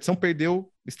pós-competição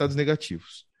perdeu estados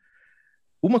negativos.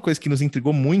 Uma coisa que nos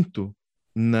intrigou muito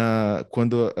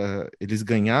quando eles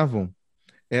ganhavam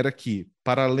era que,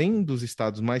 para além dos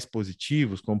estados mais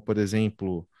positivos, como, por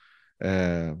exemplo,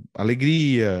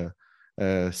 alegria,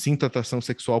 sinto atração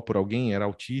sexual por alguém, era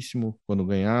altíssimo quando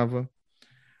ganhava,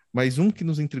 mas um que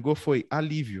nos intrigou foi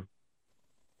alívio.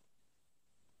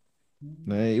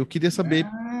 Né? Eu queria saber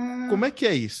como é que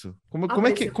é isso? Apareceu Como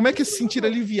é que é se comigo, sentir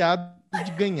aliviado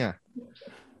de ganhar?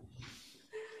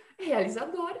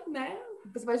 realizador, né?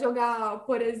 Você vai jogar,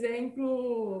 por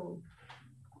exemplo,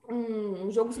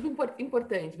 um jogo super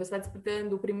importante. Você está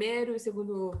disputando o primeiro e o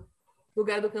segundo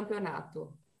lugar do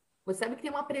campeonato. Você sabe que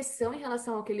tem uma pressão em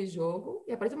relação àquele jogo,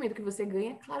 e a partir do momento que você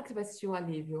ganha, é claro que você vai sentir um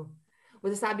alívio.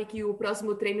 Você sabe que o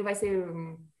próximo treino vai ser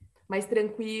mais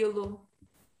tranquilo,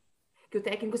 que o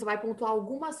técnico só vai pontuar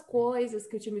algumas coisas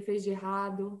que o time fez de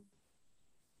errado,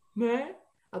 né?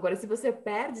 Agora, se você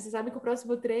perde, você sabe que o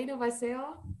próximo treino vai ser,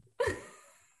 ó,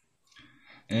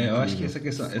 Eu acho que Incrível. essa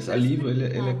questão, esse super alívio, ele é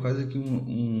experimentado. quase que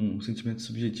um sentimento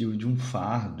subjetivo de um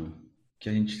fardo que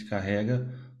a gente carrega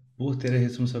por ter a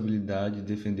responsabilidade de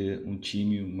defender um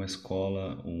time, uma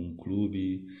escola, um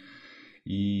clube.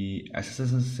 E essa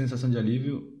sensação de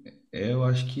alívio, eu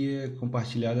acho que é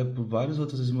compartilhada por várias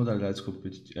outras modalidades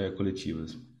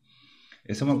coletivas.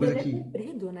 Essa é uma De coisa dever que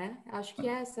cumprido, né? Acho que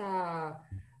essa.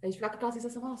 A gente fica com aquela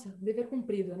sensação, nossa, dever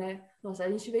cumprido, né? Nossa,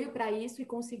 a gente veio para isso e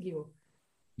conseguiu.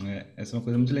 essa é uma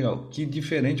coisa muito legal. Que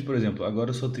diferente, por exemplo, agora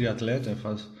eu sou triatleta, eu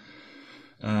faço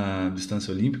a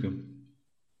distância olímpica.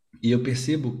 E eu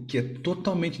percebo que é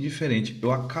totalmente diferente.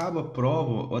 Eu acabo a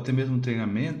prova ou até mesmo o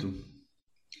treinamento,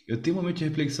 Eu tenho um momento de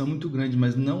reflexão muito grande,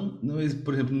 mas não,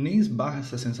 por exemplo, nem esbarra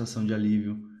essa sensação de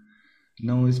alívio,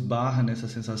 não esbarra nessa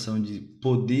sensação de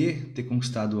poder ter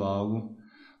conquistado algo,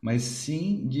 mas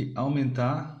sim de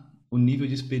aumentar o nível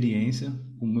de experiência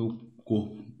com o meu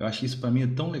corpo. Eu acho que isso para mim é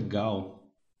tão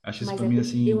legal. Acho isso Mas para é mim porque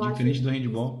assim eu acho diferente do isso.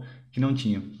 handball que não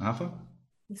tinha. Rafa?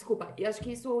 Desculpa, e acho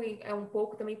que isso é um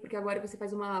pouco também porque agora você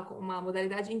faz uma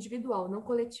modalidade individual, não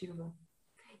coletiva.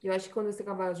 E eu acho que quando você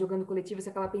acaba jogando coletivo, você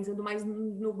acaba pensando mais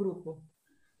no grupo.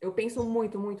 Eu penso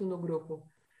muito, muito no grupo.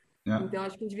 É, Então,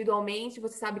 acho que individualmente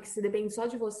você sabe que se depende só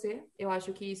de você. Eu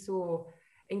acho que isso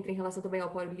entra em relação também ao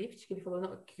powerlift, que ele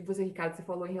falou, que você, Ricardo, você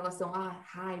falou em relação à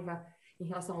raiva, em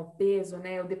relação ao peso,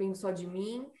 né? Eu dependo só de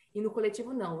mim. E no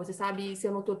coletivo, não. Você sabe se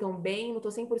eu não tô tão bem, não tô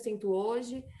 100%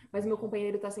 hoje, mas meu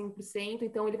companheiro tá 100%,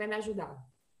 então ele vai me ajudar,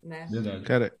 né? verdade.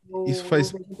 Cara, isso Eu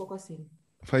vejo um pouco assim.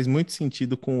 faz muito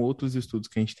sentido com outros estudos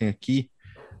que a gente tem aqui,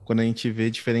 quando a gente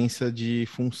vê diferença de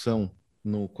função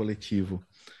no coletivo,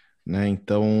 né?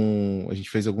 Então, a gente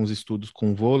fez alguns estudos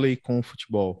com vôlei e com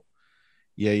futebol.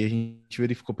 E aí a gente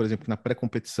verificou, por exemplo, que na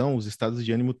pré-competição, os estados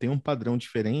de ânimo têm um padrão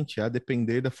diferente a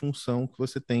depender da função que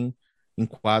você tem em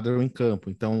quadra ou em campo.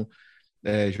 Então,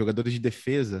 jogadores de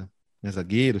defesa, né,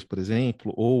 zagueiros, por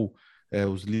exemplo, ou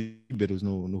os líberos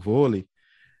no vôlei,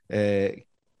 é,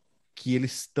 que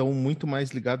eles estão muito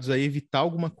mais ligados a evitar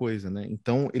alguma coisa, né?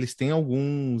 Então, eles têm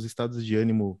alguns estados de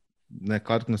ânimo, né?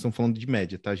 Claro que nós estamos falando de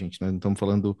média, tá, gente? Nós não estamos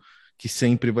falando que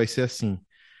sempre vai ser assim.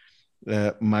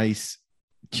 Mas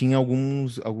tinha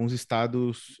alguns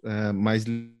estados mais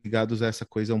ligados a essa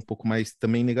coisa um pouco mais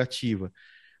também negativa.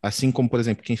 Assim como, por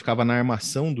exemplo, quem ficava na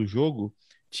armação do jogo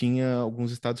tinha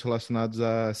alguns estados relacionados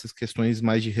a essas questões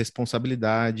mais de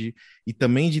responsabilidade e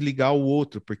também de ligar o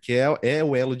outro, porque é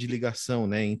o elo de ligação,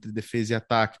 né, entre defesa e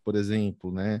ataque, por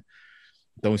exemplo, né?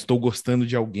 Então, estou gostando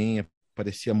de alguém,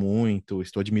 parecia muito,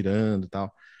 estou admirando,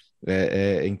 tal.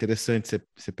 É interessante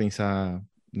você pensar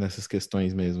nessas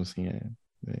questões mesmo, assim, é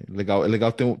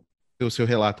legal ter o seu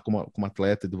relato como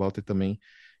atleta e do Walter também,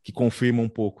 que confirma um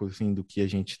pouco, assim, do que a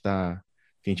gente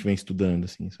vem estudando,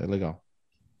 assim, isso é legal.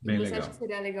 E Bem você acha que legal.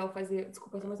 seria legal fazer,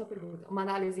 desculpa, só mais uma pergunta, uma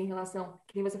análise em relação,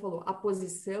 que nem você falou, a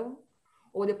posição,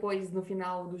 ou depois no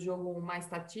final do jogo uma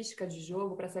estatística de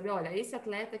jogo para saber, olha, esse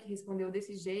atleta que respondeu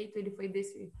desse jeito,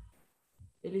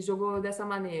 ele jogou dessa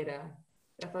maneira.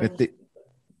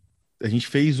 É, a gente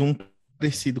fez um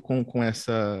parecido com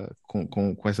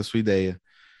essa sua ideia.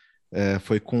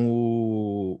 Foi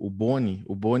com o Boni.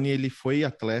 O Boni, ele foi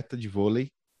atleta de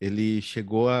vôlei, ele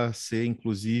chegou a ser,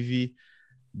 inclusive,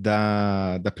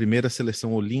 da primeira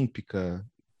seleção olímpica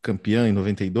campeã em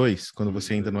 92, quando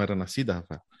você ainda não era nascida,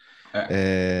 Rafa,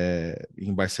 É,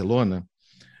 em Barcelona.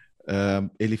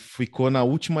 Ele ficou na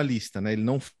última lista, né? Ele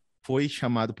não foi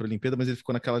chamado para a Olimpíada, mas ele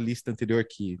ficou naquela lista anterior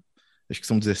que acho que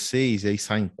são 16, e aí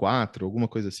saem 4, alguma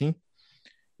coisa assim.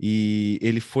 E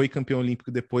ele foi campeão olímpico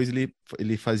depois,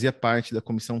 ele fazia parte da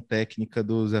comissão técnica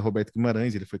do Zé Roberto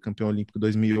Guimarães, ele foi campeão olímpico em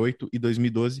 2008 e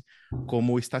 2012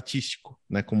 como estatístico,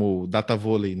 né, como data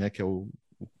volley, né, que é o,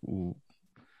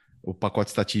 o pacote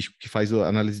estatístico que faz a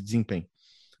análise de desempenho.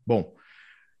 Bom,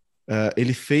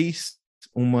 ele fez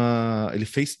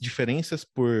diferenças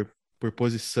por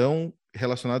posição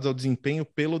relacionadas ao desempenho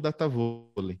pelo data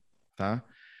volley, tá?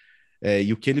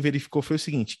 E o que ele verificou foi o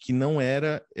seguinte, que não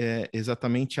era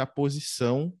exatamente a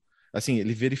posição, assim,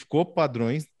 ele verificou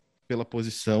padrões pela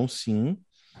posição, sim,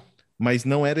 mas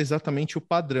não era exatamente o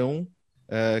padrão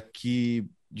que,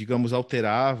 digamos,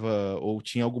 alterava ou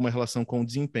tinha alguma relação com o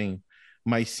desempenho.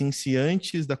 Mas sim, se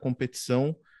antes da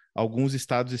competição, alguns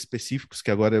estados específicos,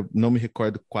 que agora eu não me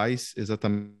recordo quais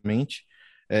exatamente,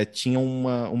 tinham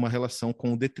uma relação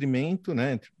com o detrimento,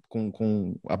 né,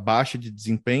 com a baixa de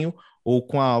desempenho ou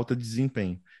com a alta de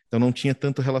desempenho. Então não tinha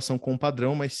tanta relação com o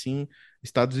padrão, mas sim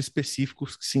estados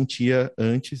específicos que sentia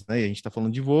antes, né? E a gente está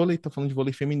falando de vôlei, está falando de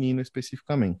vôlei feminino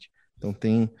especificamente. Então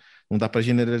não dá para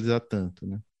generalizar tanto,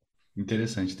 né?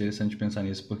 interessante pensar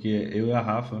nisso, porque eu e a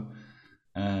Rafa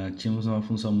tínhamos uma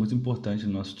função muito importante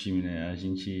no nosso time, né? A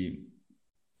gente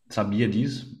sabia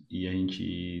disso e a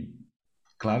gente,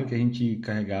 claro que a gente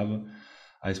carregava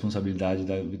a responsabilidade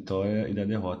da vitória e da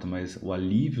derrota, mas o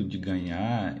alívio de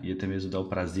ganhar e até mesmo dar o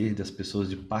prazer das pessoas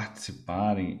de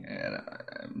participarem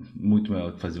era muito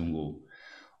melhor que fazer um gol.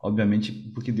 Obviamente,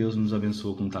 porque Deus nos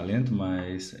abençoou com talento,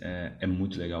 mas é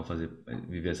muito legal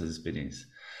viver essas experiências.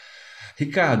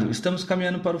 Ricardo, estamos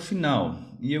caminhando para o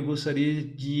final e eu gostaria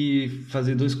de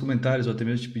fazer dois comentários ou até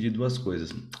mesmo te pedir duas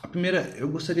coisas. A primeira, eu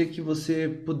gostaria que você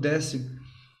pudesse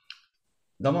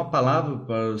dar uma palavra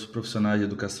para os profissionais de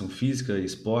educação física e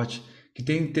esporte que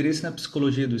têm interesse na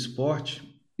psicologia do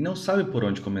esporte e não sabem por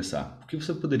onde começar. O que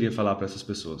você poderia falar para essas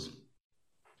pessoas?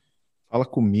 Fala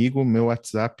comigo, meu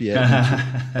WhatsApp é 20.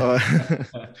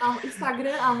 Ó,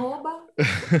 Instagram,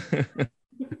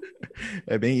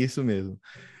 é bem isso mesmo.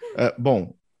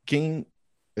 Bom, quem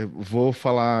eu vou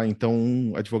falar então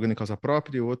um advogando em causa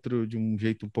própria e outro de um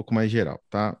jeito um pouco mais geral,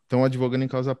 tá? Então, advogando em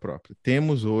causa própria.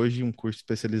 Temos hoje um curso de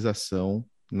especialização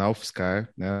na UFSCar,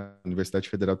 né, Universidade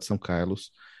Federal de São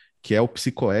Carlos, que é o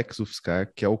Psicoex UFSCar,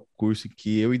 que é o curso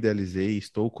que eu idealizei,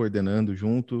 estou coordenando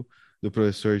junto do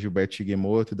professor Gilberto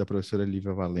Shigemoto e da professora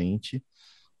Lívia Valente.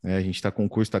 Né? A gente está com o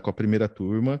curso, está com a primeira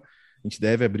turma. A gente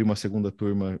deve abrir uma segunda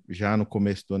turma já no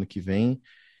começo do ano que vem.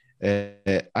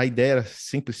 A ideia era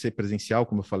sempre ser presencial,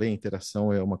 como eu falei, a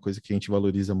interação é uma coisa que a gente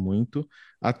valoriza muito.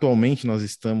 Atualmente nós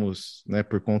estamos, né,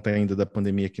 por conta ainda da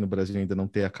pandemia aqui no Brasil ainda não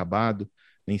ter acabado,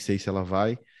 nem sei se ela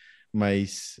vai,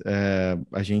 mas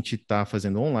a gente está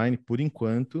fazendo online por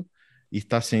enquanto e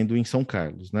está sendo em São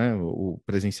Carlos, né? O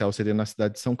presencial seria na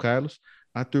cidade de São Carlos,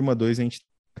 a turma 2 a gente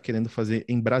está querendo fazer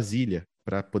em Brasília,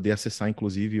 para poder acessar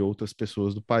inclusive outras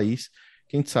pessoas do país,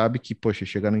 que a gente sabe que, poxa,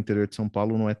 chegar no interior de São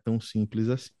Paulo não é tão simples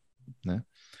assim, né?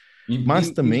 Mas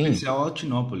Em também, especial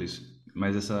Altinópolis.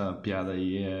 Mas essa piada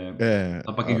aí é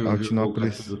só para quem jogou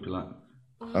Altinópolis, Catup lá.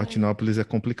 arroba. Altinópolis é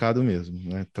complicado mesmo,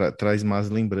 né? Traz más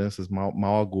lembranças,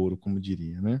 mal agouro, como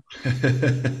diria, né?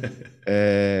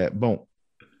 Bom,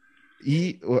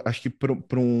 e eu acho que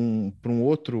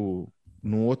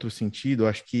num outro sentido, eu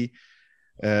acho que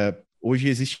hoje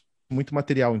existe muito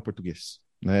material em português,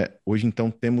 né? Hoje, então,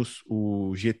 temos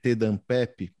o GT da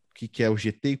Ampep. O que que é o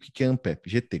GT e o que que é a Ampep?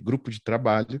 GT, Grupo de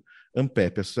Trabalho,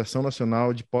 Ampep, Associação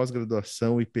Nacional de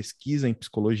Pós-Graduação e Pesquisa em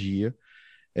Psicologia.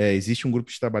 Existe um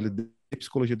grupo de trabalho de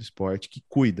psicologia do esporte que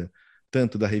cuida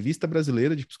tanto da Revista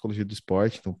Brasileira de Psicologia do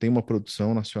Esporte, então tem uma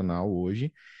produção nacional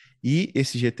hoje, e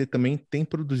esse GT também tem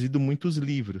produzido muitos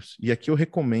livros. E aqui eu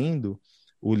recomendo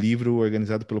o livro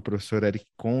organizado pelo professor Eric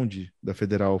Conde, da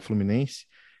Federal Fluminense,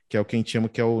 que é o que a gente chama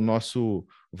que é o nosso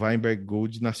Weinberg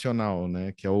Gold nacional,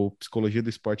 né? Que é o Psicologia do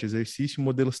Esporte e Exercício,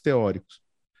 Modelos Teóricos.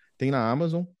 Tem na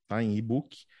Amazon, tá? Em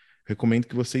e-book. Recomendo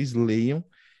que vocês leiam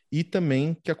e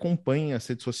também que acompanhem as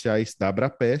redes sociais da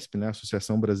Abrapesp, né?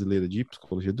 Associação Brasileira de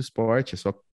Psicologia do Esporte. É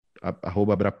só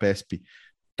 @Abrapesp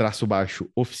traço baixo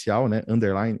oficial, né?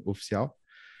 Underline oficial.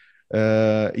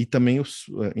 E também,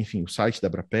 enfim, o site da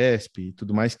Abrapesp e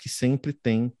tudo mais, que sempre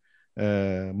tem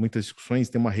muitas discussões,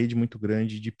 tem uma rede muito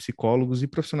grande de psicólogos e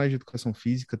profissionais de educação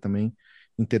física também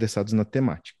interessados na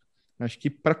temática. Acho que,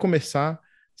 para começar,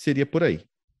 seria por aí.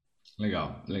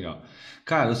 Legal, legal.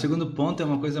 Cara, o segundo ponto é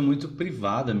uma coisa muito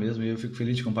privada mesmo, e eu fico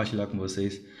feliz de compartilhar com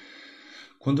vocês.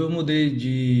 Quando eu mudei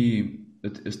de.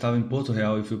 Eu estava em Porto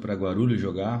Real e fui para Guarulhos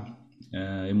jogar,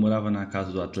 eu morava na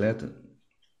casa do atleta,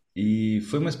 e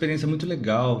foi uma experiência muito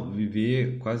legal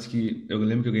viver quase que. Eu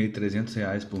lembro que eu ganhei R$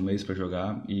 300 por mês para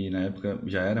jogar, e na época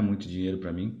já era muito dinheiro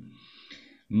para mim.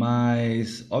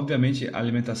 Mas, obviamente, a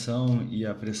alimentação e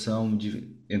a pressão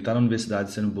de entrar na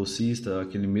universidade sendo bolsista,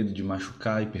 aquele medo de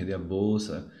machucar e perder a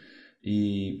bolsa.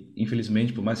 E,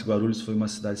 infelizmente, por mais que Guarulhos foi uma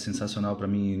cidade sensacional para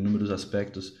mim em inúmeros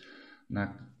aspectos, na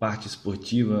parte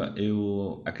esportiva,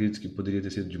 eu acredito que poderia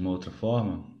ter sido de uma outra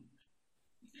forma.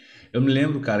 Eu me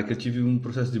lembro, cara, que eu tive um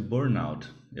processo de burnout.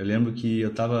 Eu lembro que eu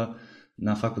estava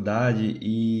na faculdade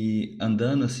e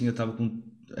andando assim, eu estava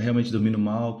realmente dormindo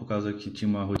mal por causa que tinha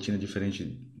uma rotina diferente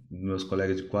dos meus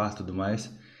colegas de quarto e tudo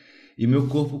mais. E meu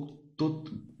corpo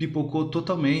pipocou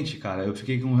totalmente, cara. Eu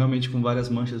fiquei realmente com várias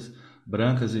manchas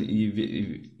brancas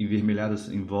e vermelhadas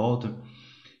em volta.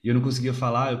 E eu não conseguia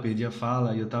falar, eu perdia a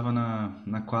fala. E eu estava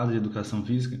na quadra de educação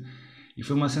física. E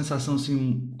foi uma sensação,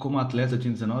 assim, como atleta, eu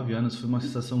tinha 19 anos, foi uma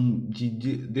sensação de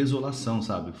desolação,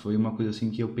 sabe? Foi uma coisa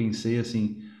assim que eu pensei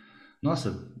assim,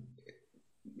 nossa,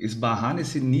 esbarrar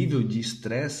nesse nível de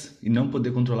estresse e não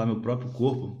poder controlar meu próprio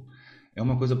corpo é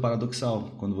uma coisa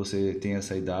paradoxal quando você tem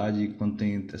essa idade e quando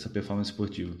tem essa performance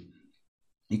esportiva.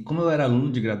 E como eu era aluno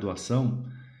de graduação,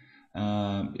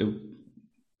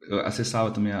 eu acessava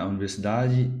também a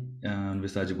Universidade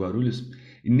de Guarulhos,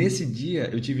 e nesse dia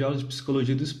eu tive aula de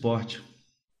psicologia do esporte.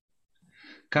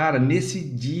 Cara, nesse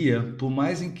dia, por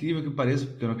mais incrível que pareça,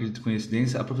 porque eu não acredito em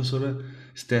coincidência, a professora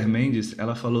Esther Mendes,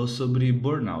 ela falou sobre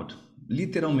burnout.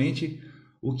 Literalmente,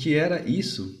 o que era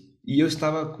isso? E eu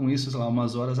estava com isso, sei lá,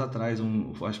 umas horas atrás,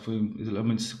 acho que foi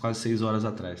realmente quase 6 horas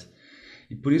atrás.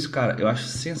 E por isso, cara, eu acho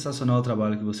sensacional o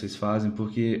trabalho que vocês fazem,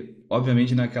 porque,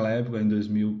 obviamente, naquela época, em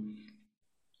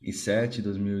 2007,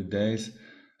 2010,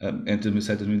 entre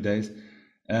 2007 e 2010,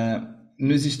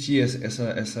 não existia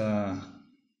essa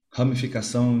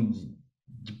ramificação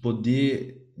de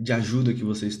poder de ajuda que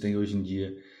vocês têm hoje em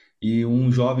dia. E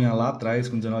um jovem lá atrás,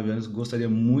 com 19 anos, gostaria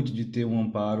muito de ter um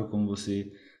amparo como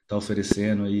você está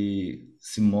oferecendo e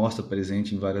se mostra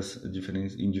presente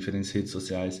em diferentes redes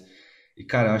sociais. E,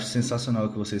 cara, eu acho sensacional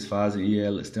o que vocês fazem e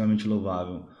é extremamente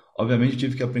louvável. Obviamente, eu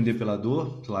tive que aprender pela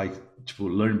dor, tipo,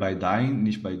 learn by dying,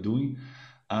 nicht by doing,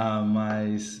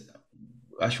 mas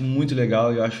acho muito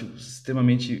legal e eu acho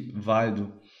extremamente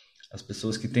válido as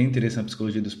pessoas que têm interesse na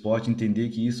psicologia do esporte entender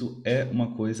que isso é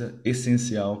uma coisa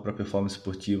essencial para a performance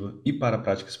esportiva e para a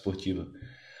prática esportiva.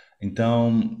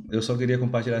 Então, eu só queria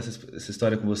compartilhar essa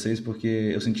história com vocês porque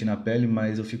eu senti na pele,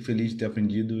 mas eu fico feliz de ter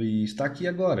aprendido e estar aqui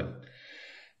agora.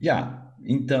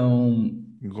 Então,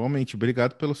 Igualmente,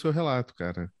 obrigado pelo seu relato,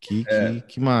 cara. Que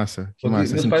massa, que porque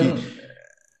massa. Assim, que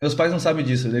meus pais não sabem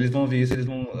disso, eles vão ouvir isso,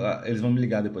 eles vão me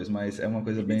ligar depois, mas é uma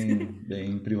coisa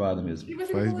bem privada mesmo. E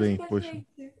você não faz falou isso bem, pra poxa. gente.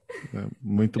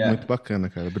 Muito Yeah. bacana,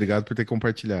 cara. Obrigado por ter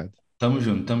compartilhado. Tamo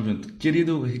junto, tamo junto.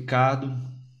 Querido Ricardo,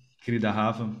 querida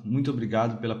Rafa, muito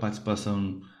obrigado pela participação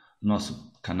no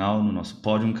nosso canal, no nosso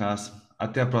Podium Cast.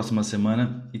 Até a próxima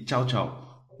semana e tchau,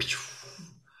 tchau.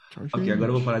 Tchau, Ok, agora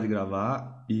eu vou gente. parar de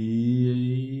gravar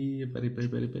e...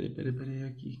 Peraí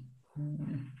aqui.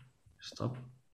 Stop.